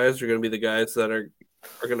West guys are going to be the guys that are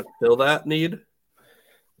going to fill that need?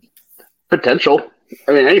 Potential.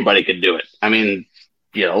 I mean, anybody could do it. I mean,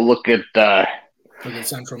 look at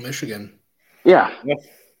Central Michigan. yeah.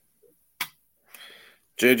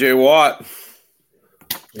 J.J. Watt.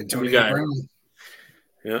 Antonio got it. Brown.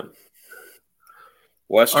 Yeah.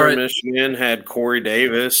 Western All right. Michigan had Corey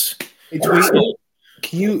Davis. Hey,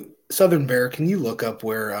 Tweedt, Southern Bear, can you look up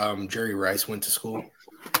where Jerry Rice went to school?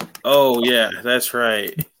 Oh, yeah, that's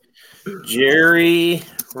right. Jerry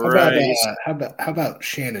Rice. How about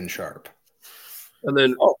Shannon Sharp? And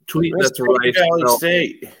then Tweet That's that's Rice. Valley Spelled,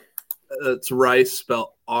 State. that's Rice spelled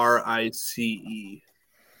R-I-C-E.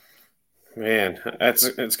 Man, it's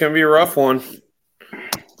going to be a rough one.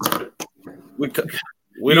 We don't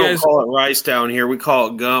guys- call it rice down here. We call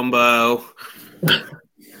it gumbo.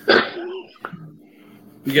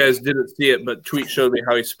 You guys didn't see it, but Tweet showed me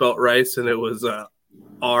how he spelt Rice, and it was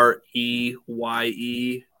R-E-Y-E-C-E.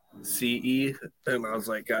 And I was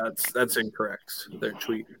like, God, that's incorrect. Their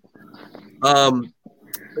Tweet.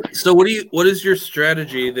 So what is your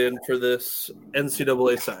strategy then for this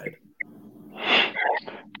NCAA side?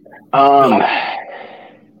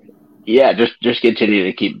 Yeah, just continue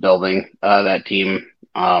to keep building that team.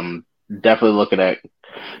 Definitely looking at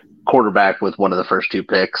quarterback with one of the first 2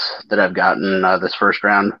 picks that I've gotten this first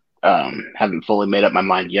round. Haven't fully made up my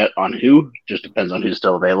mind yet on who. Just depends on who's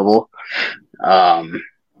still available.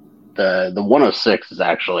 The 106 is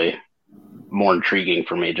actually more intriguing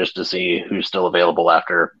for me, just to see who's still available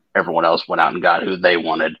after everyone else went out and got who they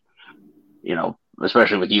wanted.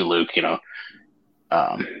 Especially with you, Luke. I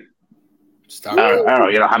don't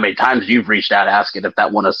know. How many times you've reached out asking if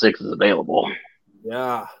that 106 is available.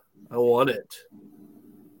 Yeah, I want it.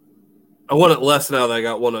 I want it less now that I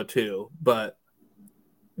got 102, but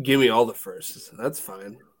give me all the firsts. That's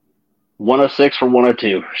fine. 106 for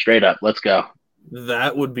 102, straight up. Let's go.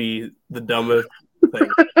 That would be the dumbest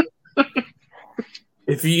thing.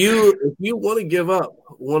 If you want to give up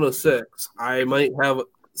 106, I might have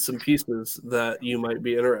some pieces that you might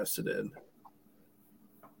be interested in.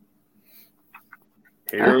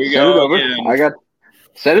 Here we Send it go over. again.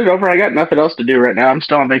 Send it over. I got nothing else to do right now. I'm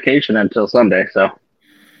still on vacation until Sunday, so.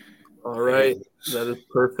 All right, that is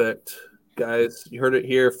perfect. Guys, you heard it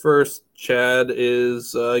here first. Chad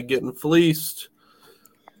is getting fleeced.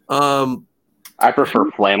 I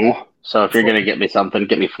prefer flannel, so if you're going to get me something,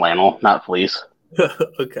 get me flannel, not fleece.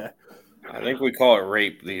 Okay. I think we call it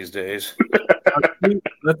rape these days.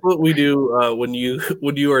 That's what we do when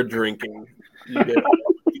you are drinking. You get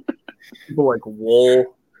people like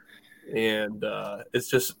wool, and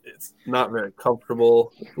it's not very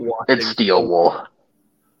comfortable watching. It's steel wool.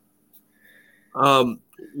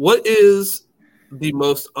 What is the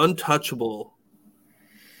most untouchable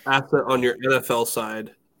asset on your NFL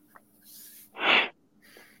side?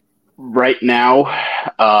 Right now,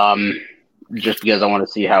 just because I want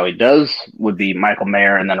to see how he does, would be Michael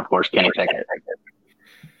Mayer, and then, of course, Kenny Pickett.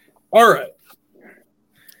 All right.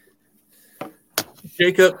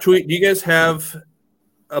 Jacob, Tweet, do you guys have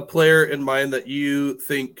a player in mind that you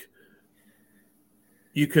think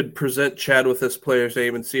you could present Chad with this player's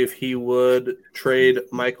name and see if he would trade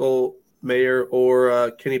Michael Mayer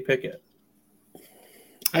or Kenny Pickett.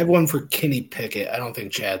 I have one for Kenny Pickett. I don't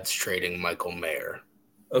think Chad's trading Michael Mayer.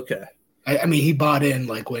 Okay. I mean, he bought in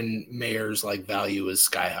like when Mayer's like value is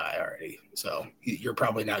sky high already. So you're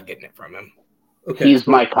probably not getting it from him. Okay. He's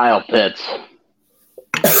my Kyle Pitts.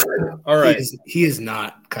 All right. He is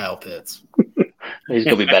not Kyle Pitts. He's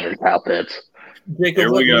going to be better than Kyle Pitts. Jacob,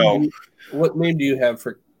 Here we go. What name do you have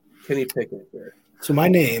for Kenny Pickett here? So my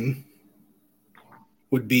name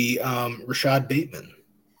would be Rashad Bateman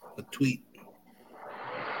with Tweet.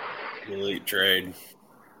 Elite trade.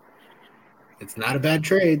 It's not a bad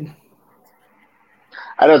trade.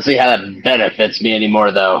 I don't see how that benefits me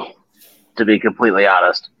anymore, though, to be completely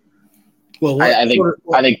honest. Well, I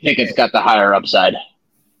think Pickett's got the higher upside.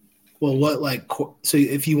 Well, so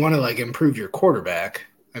if you want to like improve your quarterback,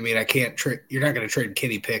 I mean, you're not going to trade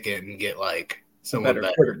Kenny Pickett and get like someone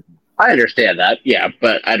better. I understand that, yeah,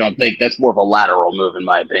 but I don't think that's more of a lateral move, in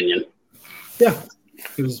my opinion. Yeah,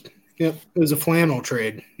 it was a flannel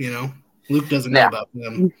trade. You know, Luke doesn't know about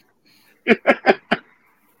them.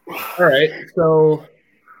 All right, so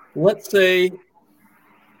let's say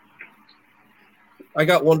I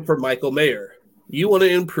got one for Michael Mayer. You want to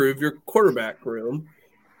improve your quarterback room.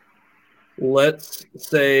 Let's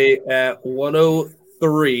say at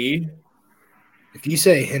 103. If you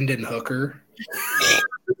say Hendon Hooker.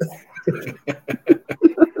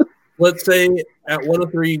 Let's say at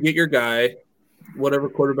 103 you get your guy, whatever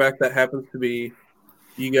quarterback that happens to be.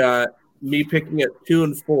 You got me picking at 2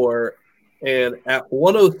 and 4, and at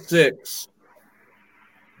 106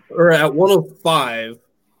 or at 105,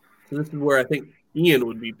 so this is where I think Ian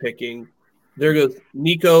would be picking. There goes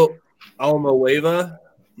Nico Almahueva.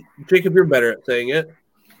 Jacob, you're better at saying it.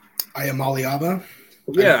 Ayamaliava?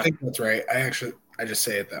 Yeah. I think that's right. I just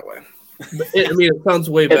say it that way. It sounds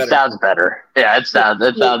way better. It sounds better. Yeah, it sounds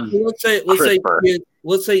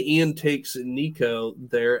let's say Ian takes Nico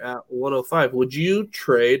there at 105. Would you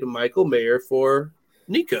trade Michael Mayer for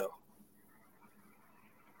Nico?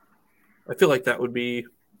 I feel like that would be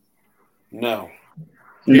No.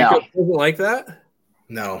 Jacob doesn't like that?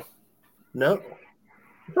 No.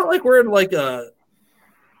 It's not like we're in like a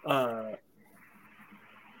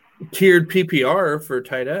tiered PPR for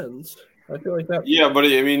tight ends. I feel like that. Yeah, but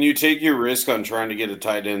I mean, you take your risk on trying to get a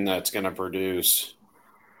tight end that's going to produce.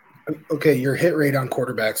 Okay, your hit rate on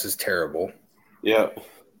quarterbacks is terrible. Yeah.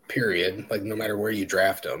 Period. Like, no matter where you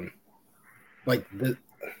draft them. Like,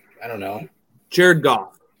 I don't know. Jared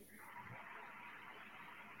Goff.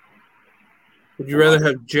 Would you rather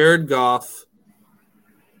have Jared Goff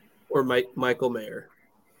or Michael Mayer?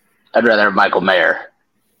 I'd rather have Michael Mayer.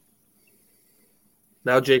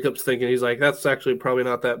 Now Jacob's thinking, he's like, that's actually probably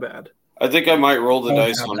not that bad. I think I might roll the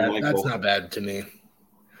dice on Michael. That's not bad to me.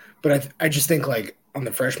 But I just think, like, on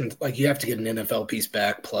the freshman, like, you have to get an NFL piece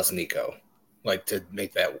back plus Nico. Like, to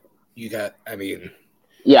make that –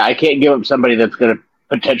 Yeah, I can't give up somebody that's going to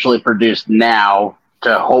potentially produce now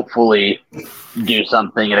to hopefully do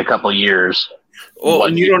something in a couple of years. Well,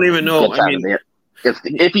 and you don't even know. I mean,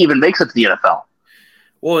 if he even makes it to the NFL.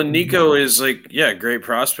 Well, and Nico is like, yeah, great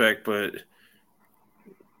prospect, but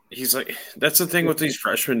he's like, that's the thing with these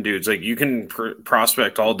freshman dudes. Like, you can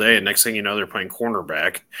prospect all day, and next thing you know, they're playing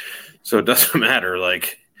cornerback. So it doesn't matter.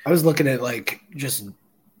 Like, I was looking at like just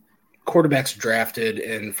quarterbacks drafted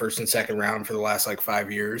in first and second round for the last like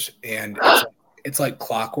 5 years, and it's like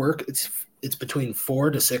clockwork. It's between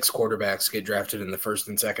 4 to 6 quarterbacks get drafted in the first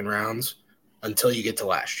and second rounds until you get to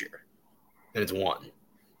last year, and it's 1.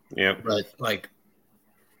 Yeah. But like,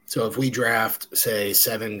 so if we draft say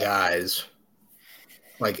 7 guys,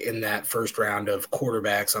 like in that first round of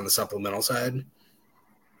quarterbacks on the supplemental side,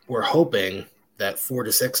 we're hoping that 4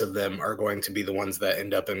 to 6 of them are going to be the ones that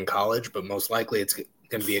end up in college, but most likely it's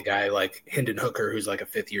going to be a guy like Hendon Hooker, who's like a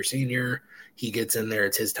 5th-year senior. He gets in there.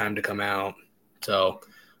 It's his time to come out. So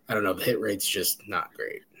I don't know. The hit rate's just not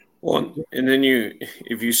great. Well, and then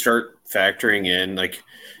if you start factoring in, like,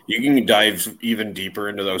 you can dive even deeper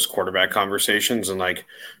into those quarterback conversations, and like,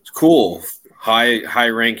 it's cool. High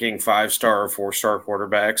ranking 5-star or 4-star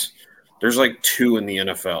quarterbacks. There's like 2 in the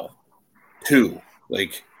NFL. 2.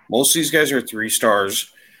 Like, most of these guys are 3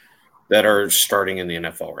 stars that are starting in the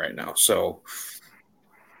NFL right now. So,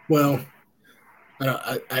 well,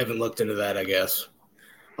 I haven't looked into that, I guess.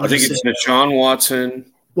 I think it's Deshaun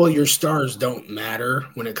Watson. Well, your stars don't matter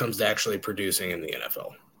when it comes to actually producing in the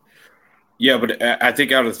NFL. Yeah, but I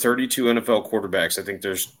think out of 32 NFL quarterbacks, I think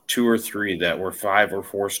there's 2 or 3 that were 5 or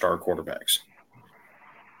 4-star quarterbacks.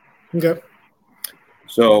 Okay.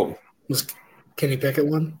 So was Kenny Pickett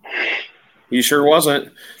one? He sure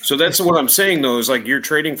wasn't. So that's what I'm saying, though, is like you're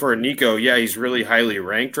trading for a Nico. Yeah, he's really highly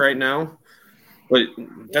ranked right now, but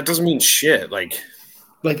that doesn't mean shit. Like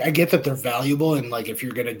I get that they're valuable, and like if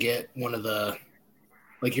you're gonna get one of the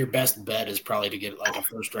your best bet is probably to get like a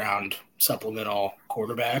first round supplemental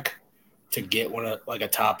quarterback to get one of a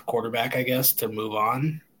top quarterback, I guess, to move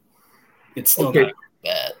on. It's still not a good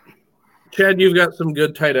bet. Chad, you've got some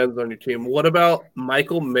good tight ends on your team. What about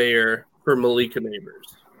Michael Mayer for Malika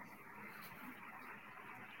Neighbors?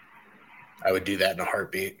 I would do that in a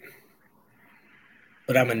heartbeat.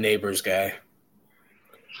 But I'm a Neighbors guy.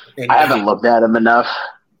 And I haven't looked at him enough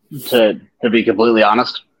to be completely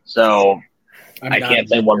honest. So I can't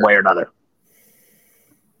say one way or another.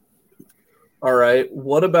 All right.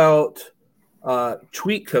 What about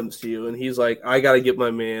Tweedt comes to you and he's like, I got to get my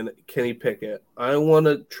man Kenny Pickett. I want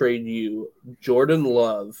to trade you Jordan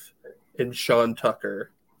Love and Sean Tucker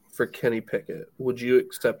for Kenny Pickett. Would you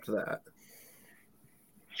accept that?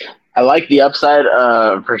 I like the upside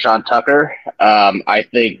for Sean Tucker. I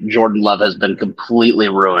think Jordan Love has been completely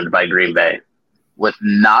ruined by Green Bay with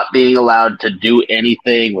not being allowed to do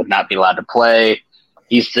anything, with not being allowed to play.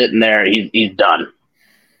 He's sitting there. He's done.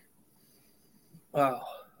 Wow.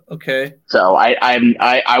 Okay. So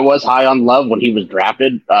I was high on Love when he was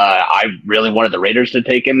drafted. I really wanted the Raiders to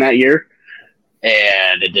take him that year,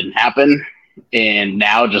 and it didn't happen. And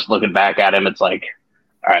now just looking back at him, it's like,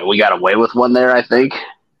 all right, we got away with one there, I think.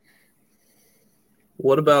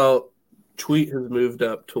 What about Tweedt has moved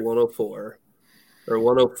up to 104 or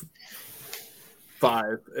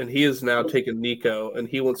 105, and he has now taken Nico, and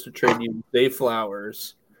he wants to trade you Zay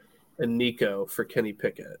Flowers and Nico for Kenny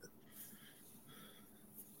Pickett.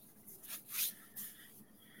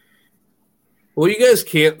 What you guys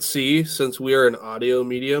can't see, since we are an audio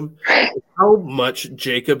medium, is how much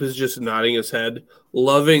Jacob is just nodding his head,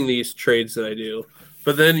 loving these trades that I do,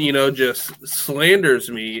 but then, just slanders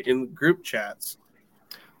me in group chats.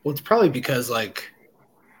 Well, it's probably because,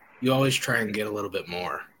 you always try and get a little bit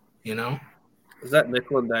more, Is that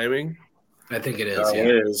nickel and diming? I think it is. It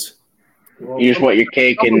is. Well, You just want your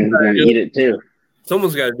cake and eat it too.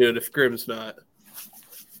 Someone's got to do it if Grim's not.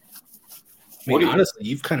 Honestly,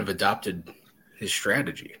 you've kind of adopted his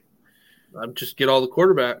strategy. I'm just get all the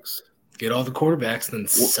quarterbacks. Get all the quarterbacks, then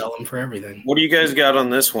sell them for everything. What do you guys got on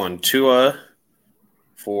this one? Tua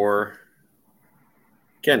for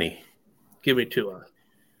Kenny. Give me Tua.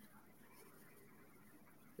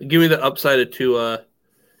 Give me the upside of Tua.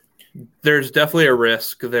 There's definitely a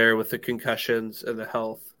risk there with the concussions and the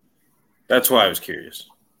health. That's why I was curious.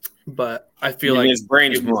 But I feel like his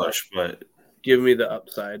brain's mush, but give me the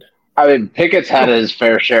upside. I mean, Pickett's had his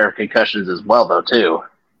fair share of concussions as well, though, too.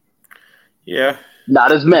 Yeah.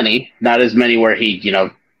 Not as many where he,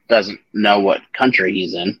 doesn't know what country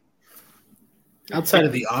he's in. Outside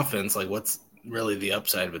of the offense, what's really the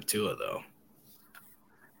upside with Tua, though?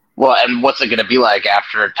 Well, and what's it going to be like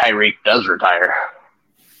after Tyreek does retire?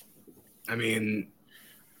 I mean,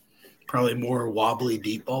 probably more wobbly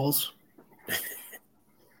deep balls.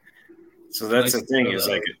 So that's the thing is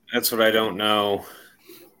that's what I don't know.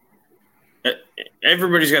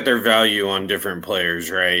 Everybody's got their value on different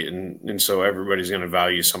players, right? And so everybody's going to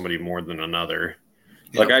value somebody more than another.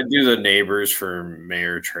 Yep. I do the Neighbors for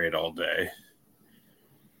Mayer trade all day.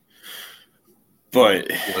 But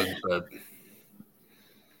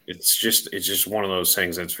it's just one of those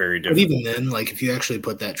things that's very different. But even then, if you actually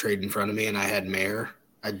put that trade in front of me and I had Mayer,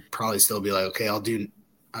 I'd probably still be like, okay,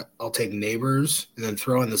 I'll take Neighbors and then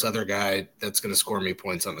throw in this other guy that's going to score me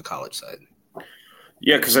points on the college side.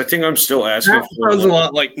 Yeah, because I think I'm still asking. That sounds a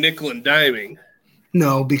lot like nickel and diming.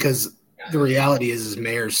 No, because the reality is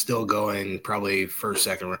Mayer's still going probably first,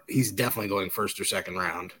 second. He's definitely going first or second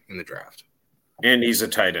round in the draft. And he's a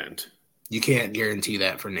tight end. You can't guarantee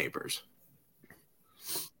that for Neighbors.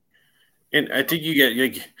 And I think you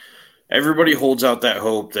get everybody holds out that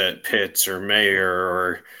hope that Pitts or Mayer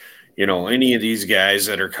or any of these guys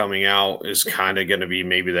that are coming out is kind of going to be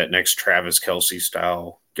maybe that next Travis Kelce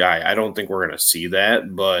style guy. I don't think we're going to see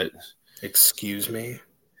that, but excuse me.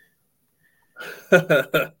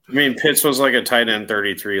 I mean, Pitts was like a tight end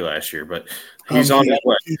 33 last year, but he's on his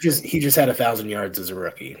way. He just had 1,000 yards as a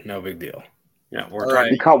rookie. No big deal. Yeah,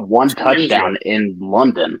 He caught one touchdown in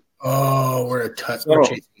London. Oh, we're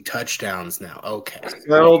chasing touchdowns now. Okay.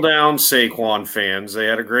 Settle down, Saquon fans. They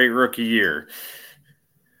had a great rookie year.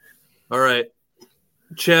 All right.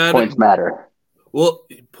 Chad. Points matter. Well,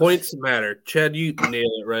 points matter. Chad, you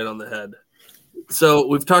nailed it right on the head. So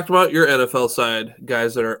we've talked about your NFL side,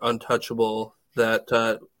 guys that are untouchable, that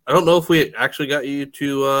I don't know if we actually got you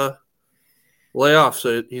to lay off.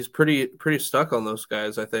 So he's pretty stuck on those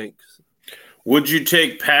guys, I think. Would you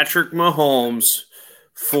take Patrick Mahomes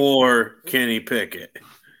for Kenny Pickett?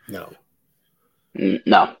 No.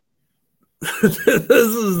 No. This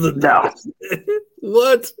is the No.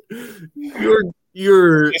 What?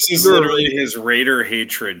 This is literally his Raider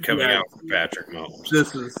hatred coming out from Patrick Mahomes.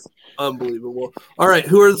 This is unbelievable. All right,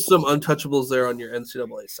 who are some untouchables there on your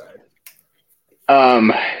NCAA side?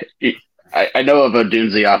 I know of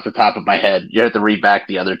Odunze off the top of my head. You have to read back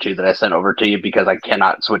the other two that I sent over to you because I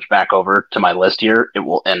cannot switch back over to my list here. It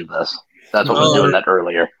will end this. That's what was doing that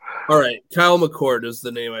earlier. All right, Kyle McCord is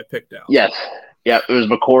the name I picked out. Yes. Yeah, it was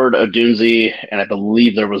McCord, Odunze, and I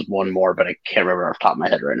believe there was one more, but I can't remember off the top of my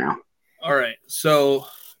head right now. All right, so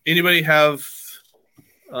anybody have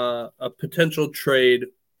a potential trade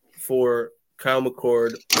for Kyle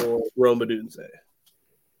McCord or Rome Odunze?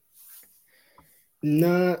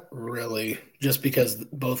 Not really. Just because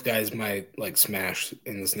both guys might smash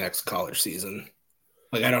in this next college season.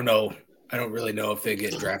 I don't know. I don't really know if they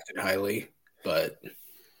get drafted highly, but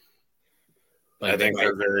I think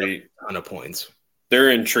they're a ton of points.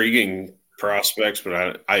 They're intriguing prospects,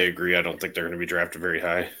 but I agree. I don't think they're going to be drafted very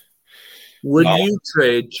high. Would you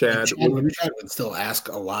trade Chad? Chad would still ask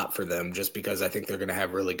a lot for them just because I think they're going to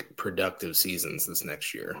have really productive seasons this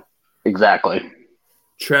next year. Exactly.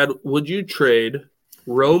 Chad, would you trade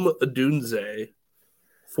Rome Odunze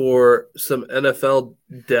for some NFL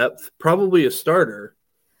depth, probably a starter,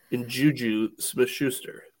 in Juju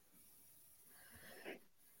Smith-Schuster?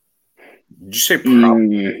 Did you say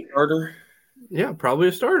probably a starter? Yeah, probably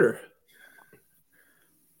a starter.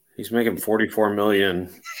 He's making $44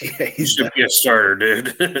 million. Yeah, He should be a starter,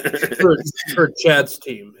 dude. for Chad's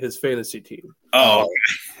team, his fantasy team. Oh,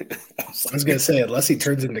 I was going to say, unless he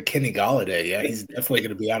turns into Kenny Galladay, yeah, he's definitely going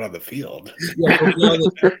to be out on the field. Yeah,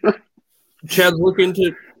 Chad's looking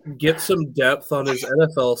to get some depth on his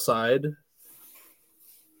NFL side.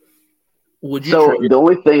 Would you? So the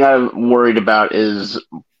only thing I'm worried about is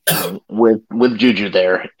with Juju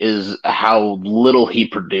there is how little he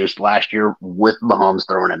produced last year with Mahomes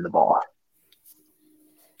throwing in the ball.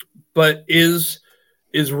 But is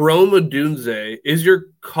Rome Odunze, is your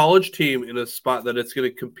college team in a spot that it's going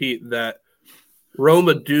to compete that Rome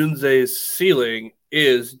Odunze's ceiling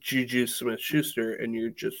is Juju Smith-Schuster and you're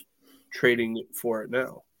just trading for it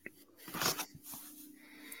now?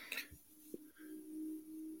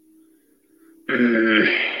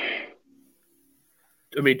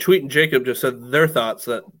 I mean, Tweet and Jacob just said their thoughts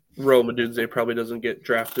that Rome Odunze probably doesn't get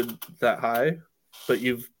drafted that high, but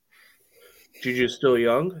Juju's still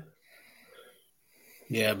young.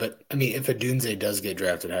 Yeah, but I mean, if Odunze does get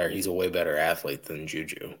drafted higher, he's a way better athlete than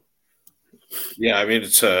Juju. yeah. I mean,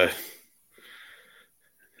 it's I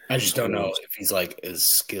just don't know if he's as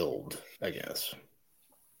skilled, I guess.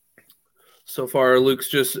 So far, Luke's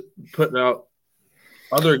just putting out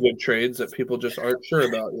other good trades that people just aren't sure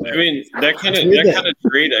about yet. I mean, that kind of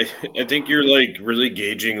trade. I think you're really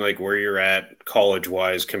gauging where you're at college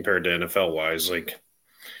wise compared to NFL wise.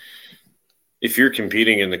 If you're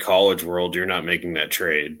competing in the college world, you're not making that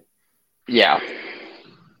trade. Yeah.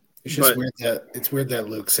 It's just weird that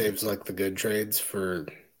Luke saves the good trades for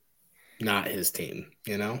not his team,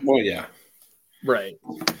 you know? Well, yeah. Right.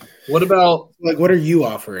 What about what are you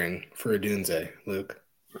offering for Odunze, Luke?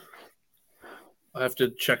 I have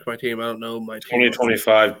to check my team. I don't know my team.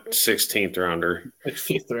 2025 16th rounder.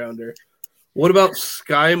 16th rounder. What about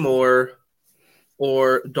Sky Moore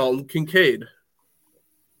or Dalton Kincaid?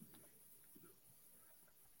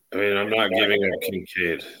 I mean, I'm not giving up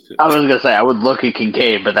Kincaid. I was gonna say I would look at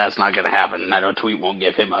Kincaid, but that's not gonna happen. I know Tweet won't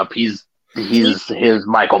give him up. He's his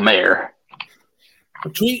Michael Mayer.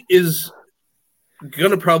 Tweet is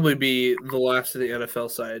gonna probably be the last in the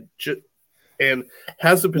NFL side, and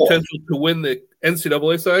has the potential to win the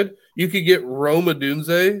NCAA side. You could get Rome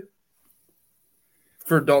Odunze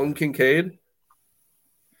for Dalton Kincaid.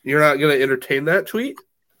 You're not gonna entertain that, Tweet?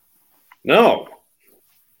 No.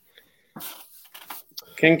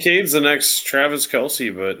 Kincaid's the next Travis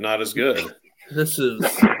Kelce, but not as good. This is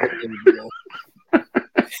unbelievable.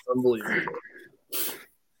 Unbelievable.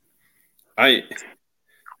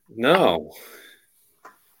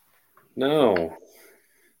 No.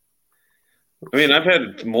 I mean, I've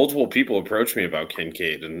had multiple people approach me about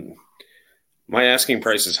Kincaid, and my asking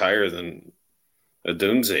price is higher than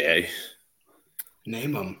Odunze.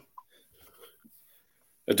 Name him.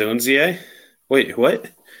 Odunze? Wait, what?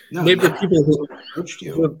 No, Maybe the people who approached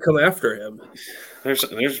you. would come after him.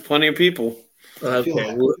 There's plenty of people. Okay,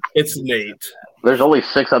 well, it's Nate. There's only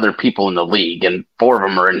 6 other people in the league, and 4 of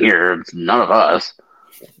them are in here. It's none of us.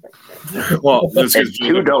 Well, that's And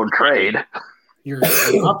 2 don't trade. Your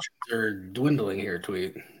options are dwindling here,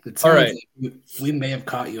 Tweet. It sounds All right. like we may have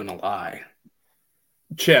caught you in a lie.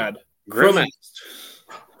 Chad,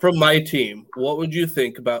 from my team, what would you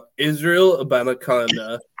think about Israel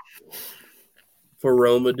Abanikanda for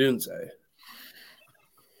Rome Odunze?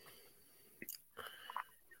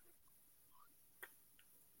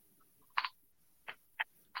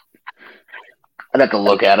 I'd have to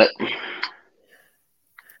look at it.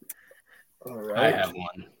 All right. I have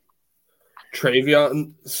one.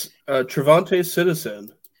 Trevante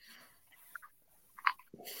Citizen.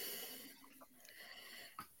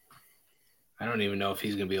 I don't even know if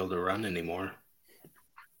he's going to be able to run anymore.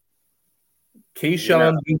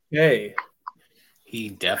 Keyshawn BK. He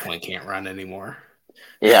definitely can't run anymore.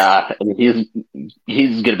 Yeah, and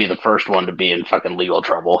he's going to be the first one to be in fucking legal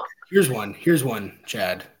trouble. Here's one,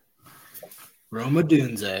 Chad. Rome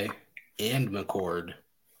Odunze and McCord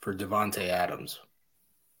for Devontae Adams.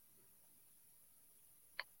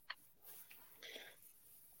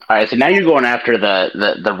 All right, so now you're going after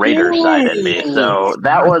the Raiders side of me. So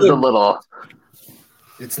that was a little.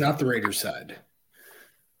 It's not the Raiders side.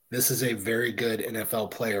 This is a very good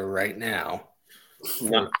NFL player right now.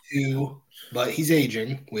 But he's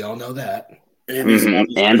aging. We all know that. And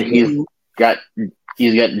he's got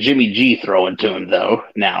Jimmy G throwing to him though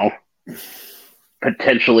now.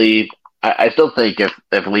 Potentially, I still think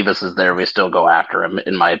if Levis is there, we still go after him.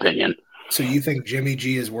 In my opinion. So you think Jimmy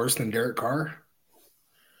G is worse than Derek Carr?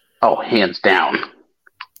 Oh, hands down.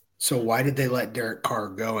 So why did they let Derek Carr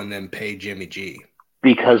go and then pay Jimmy G?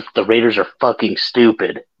 Because the Raiders are fucking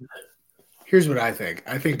stupid. Here's what I think.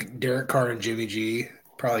 I think Derek Carr and Jimmy G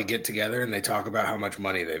probably get together and they talk about how much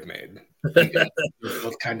money they've made. They're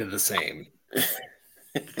both kind of the same.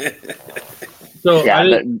 So yeah, I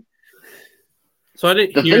didn't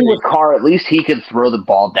the hear thing with Carr, at least he could throw the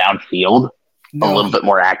ball downfield a little bit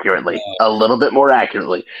more accurately.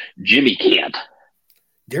 Jimmy can't.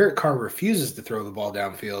 Derek Carr refuses to throw the ball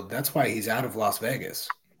downfield. That's why he's out of Las Vegas.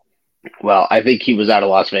 Well, I think he was out of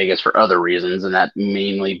Las Vegas for other reasons, and that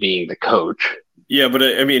mainly being the coach. Yeah, but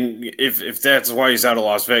I mean, if that's why he's out of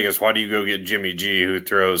Las Vegas, why do you go get Jimmy G, who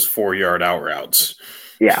throws 4-yard out routes?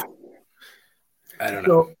 Yeah, I don't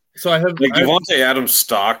know. So I have Devontae Adams'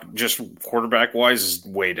 stock, just quarterback wise, is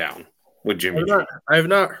way down with Jimmy G. I have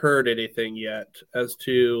not heard anything yet as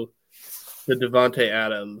to the Devontae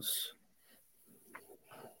Adams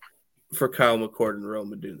for Kyle McCord and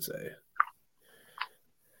Rome Odunze.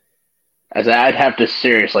 I'd have to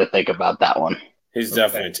seriously think about that one. He's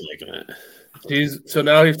definitely taking it.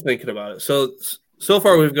 Now he's thinking about it. So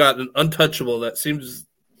far we've got an untouchable that seems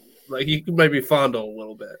like he could maybe fondle a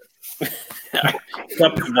little bit.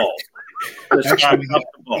 Cup the ball. Actually, we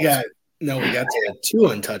got two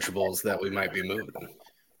untouchables that we might be moving.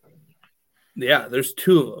 Yeah, there's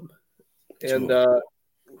two of them. And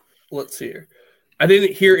let's see here. I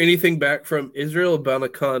didn't hear anything back from Israel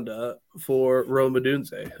Abanikanda for Rome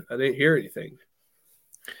Odunze. I didn't hear anything.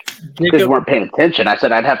 Because weren't paying attention. I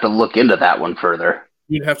said I'd have to look into that one further.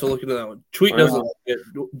 You'd have to look into that one. Tweet doesn't like it.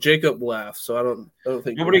 Jacob laughs, so I don't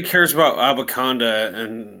think nobody cares about Abanikanda,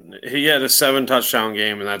 and he had a 7-touchdown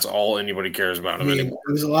game, and that's all anybody cares about him anymore.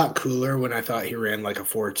 It was a lot cooler when I thought he ran like a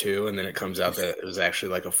 4.2, and then it comes out that it was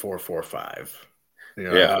actually like a 4.45.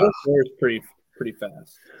 Yeah, it's pretty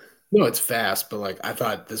fast. No, it's fast, but like I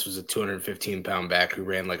thought this was a 215-pound back who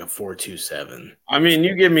ran like a 4.27. I mean,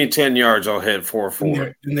 you give me 10 yards, I'll hit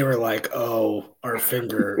 4.4. And they were like, "Oh, our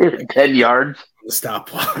finger 10 yards the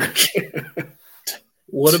stopwatch."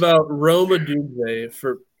 What about Rome Odunze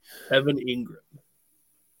for Evan Ingram?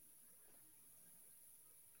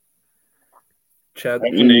 Chad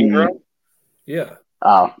Ingram? Yeah.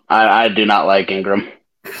 Oh, I do not like Ingram.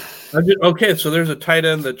 Okay, so there's a tight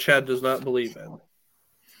end that Chad does not believe in.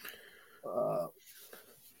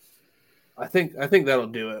 I think that'll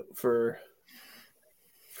do it for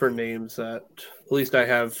names that at least I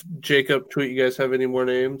have. Jacob, Tweet, you guys have any more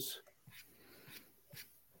names?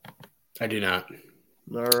 I do not.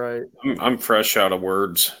 All right. I'm fresh out of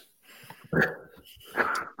words.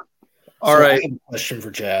 All right. I have a question for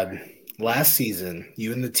Chad. Last season,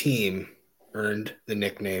 you and the team earned the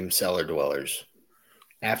nickname Cellar Dwellers.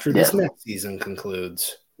 After this next season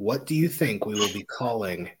concludes, what do you think we will be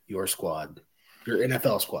calling your squad, your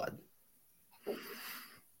NFL squad?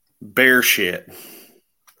 Bear shit.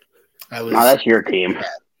 That's your team.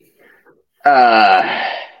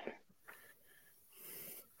 I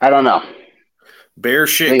don't know. Bear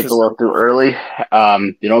shit. I think it's a little too early.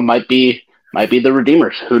 Might be the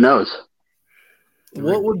Redeemers. Who knows?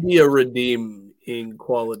 What would be a redeeming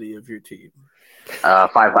quality of your team?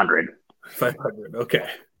 500. 500. Okay.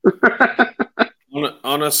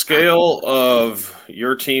 On a scale of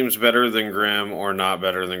your team's better than Grimm or not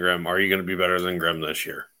better than Grimm, are you going to be better than Grimm this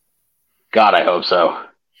year? God, I hope so.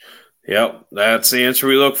 Yep, that's the answer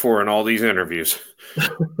we look for in all these interviews.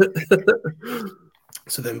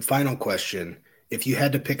 So then, final question. If you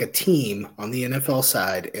had to pick a team on the NFL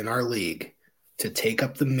side in our league to take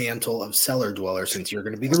up the mantle of Cellar Dweller, since you're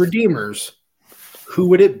going to be the Redeemers, who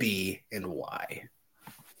would it be and why?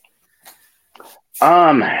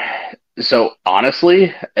 So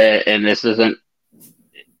honestly, and this isn't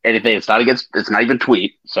anything. It's not even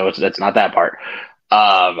Tweet. So it's not that part.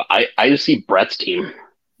 I just see Brett's team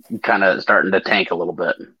kind of starting to tank a little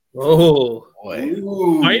bit. Oh, Boy.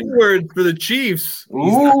 fighting words for the Chiefs.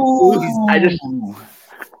 I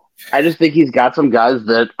just think he's got some guys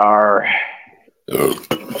that are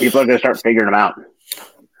people are going to start figuring them out.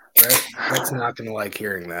 Brett's not going to like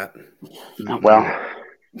hearing that. Well,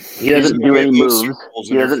 he doesn't do any moves.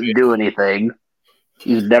 He doesn't do anything.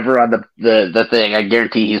 He's never on the thing. I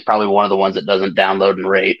guarantee he's probably one of the ones that doesn't download and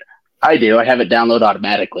rate. I do. I have it download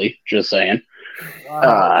automatically. Just saying.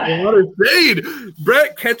 What a shade.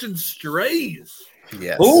 Brett catching strays.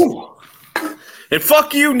 Yes. Ooh. And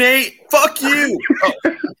fuck you, Nate. Fuck you.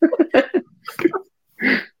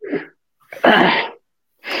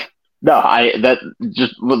 No, that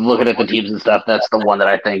just looking at the teams and stuff, that's the one that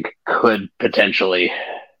I think could potentially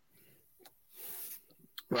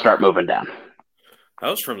start moving down. That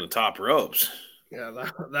was from the top ropes. Yeah,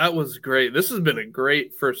 that was great. This has been a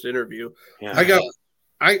great first interview. Yeah.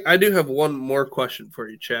 I do have one more question for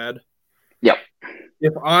you, Chad. Yep.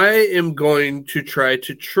 If I am going to try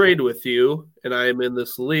to trade with you and I am in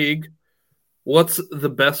this league, what's the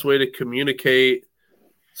best way to communicate?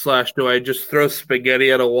 / do I just throw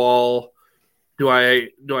spaghetti at a wall? Do I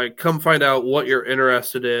come find out what you're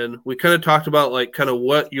interested in? We kind of talked about like kind of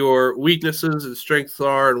what your weaknesses and strengths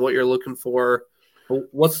are and what you're looking for.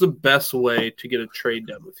 What's the best way to get a trade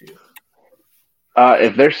done with you?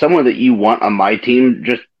 If there's someone that you want on my team,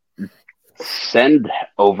 just send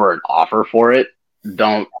over an offer for it.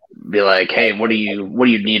 Don't be like, hey, what do you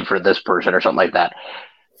need for this person or something like that.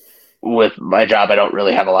 With my job, I don't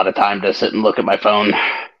really have a lot of time to sit and look at my phone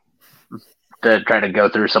to try to go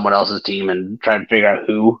through someone else's team and try to figure out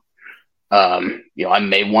who I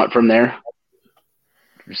may want from there.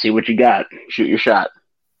 See what you got. Shoot your shot.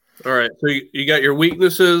 All right. So you got your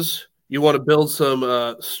weaknesses. You want to build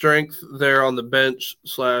some strength there on the bench /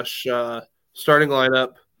 starting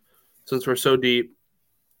lineup since we're so deep.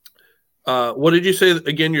 What did you say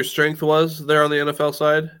again your strength was there on the NFL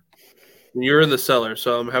side? You're in the cellar,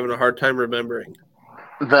 so I'm having a hard time remembering.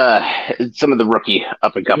 Some of the rookie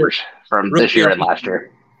up-and-comers from this year and last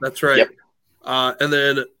year. That's right. Yep. And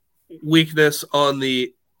then weakness on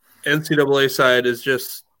the NCAA side is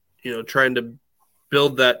just, trying to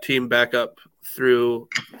build that team back up through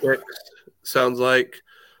picks, sounds like.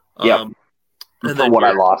 Yep. And for what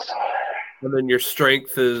I lost. And then your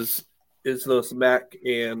strength is those MAC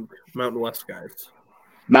and Mountain West guys.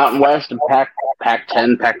 Mountain West and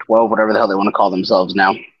Pac-10, Pac-12, whatever the hell they want to call themselves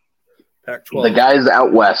now. Pac-12. The guys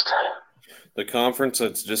out west. The conference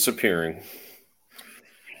that's disappearing.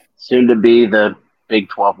 Soon to be the Big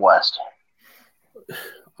 12 West.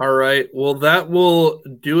 All right. Well, that will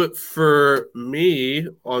do it for me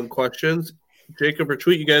on questions. Jacob or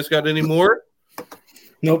Tweet, you guys got any more?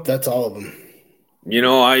 Nope, that's all of them.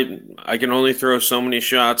 I can only throw so many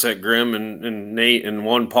shots at Grim and Nate in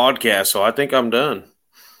one podcast, so I think I'm done.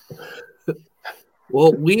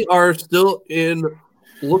 Well, we are still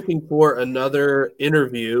looking for another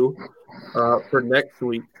interview for next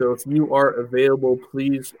week. So if you are available,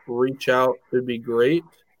 please reach out. It'd be great.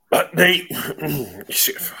 Nate,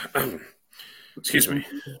 excuse me.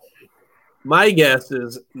 My guess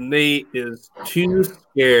is Nate is too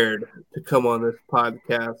scared to come on this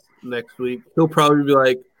podcast next week. He'll probably be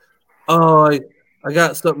like, "Oh, I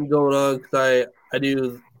got something going on because I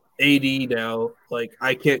do AD now. Like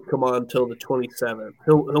I can't come on until the 27th."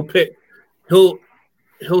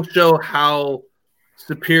 He'll show how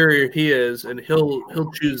superior he is, and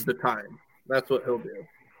he'll choose the time. That's what he'll do.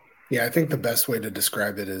 Yeah, I think the best way to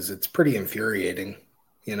describe it is it's pretty infuriating.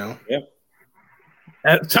 Yep.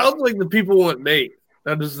 It sounds like the people want Nate.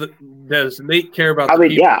 Now, does Nate care about?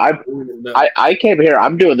 I came here.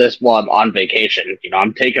 I'm doing this while I'm on vacation.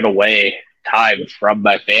 I'm taking away time from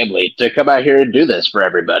my family to come out here and do this for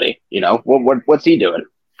everybody. What's he doing?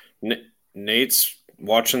 Nate's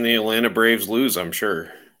watching the Atlanta Braves lose, I'm sure.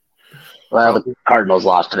 Well, the Cardinals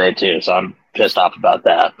lost today too, so I'm pissed off about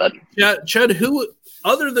that. But Chad, who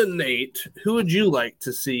other than Nate, who would you like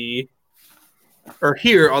to see or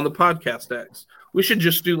hear on the podcast next? We should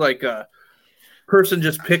just do like a person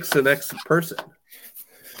just picks the next person.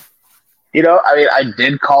 I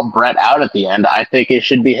did call Brett out at the end. I think it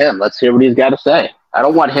should be him. Let's hear what he's got to say. I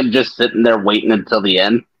don't want him just sitting there waiting until the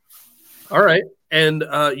end. All right. And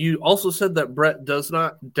you also said that Brett does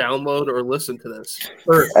not download or listen to this.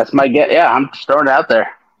 That's my guess. Yeah, I'm just throwing it out there.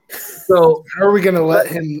 So how are we gonna let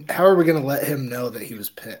him know that he was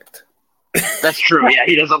picked? That's true. Yeah,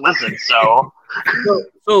 he doesn't listen.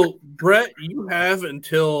 So Brett, you have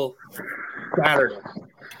until Saturday,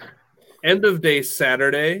 end of day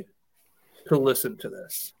Saturday, to listen to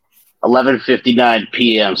this. 11:59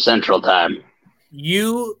 p.m. Central Time.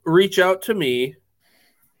 You reach out to me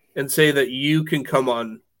and say that you can come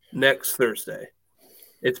on next Thursday.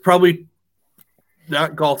 It's probably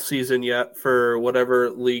not golf season yet for whatever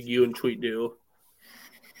league you and Tweet do.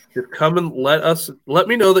 Just come and let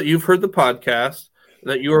me know that you've heard the podcast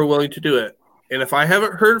and that you are willing to do it. And if I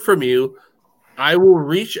haven't heard from you, I will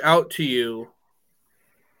reach out to you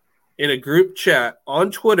in a group chat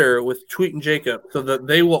on Twitter with Tweet and Jacob so that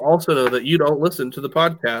they will also know that you don't listen to the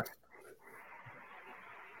podcast.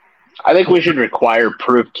 I think we should require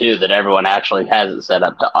proof, too, that everyone actually has it set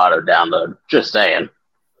up to auto-download. Just saying.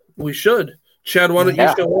 We should. Chad, why don't you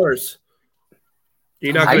show ours?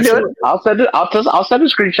 You're not I can do it. I'll send it. I'll send a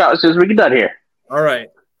screenshot as soon as we get done here. All right.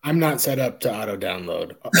 I'm not set up to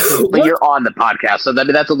auto-download. But you're on the podcast, so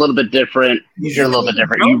that's a little bit different. You're a little bit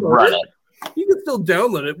different. You run it. You can still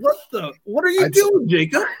download it. What are you doing,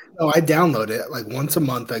 Jacob? No, I download it. Like once a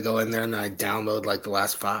month I go in there and I download like the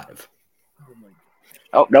last 5.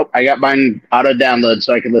 Oh, nope. I got mine auto-download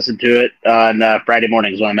so I can listen to it on Friday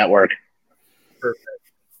mornings when I'm at work. Perfect.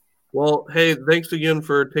 Well, hey, thanks again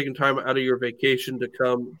for taking time out of your vacation to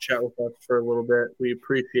come chat with us for a little bit. We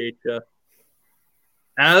appreciate you.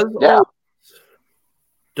 As always,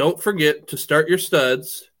 don't forget to start your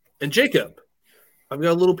studs. And Jacob, I've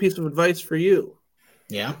got a little piece of advice for you.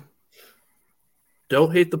 Yeah?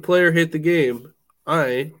 Don't hate the player, hate the game.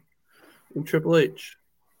 I am Triple H.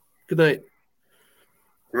 Good night.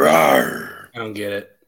 Rawr. I don't get it.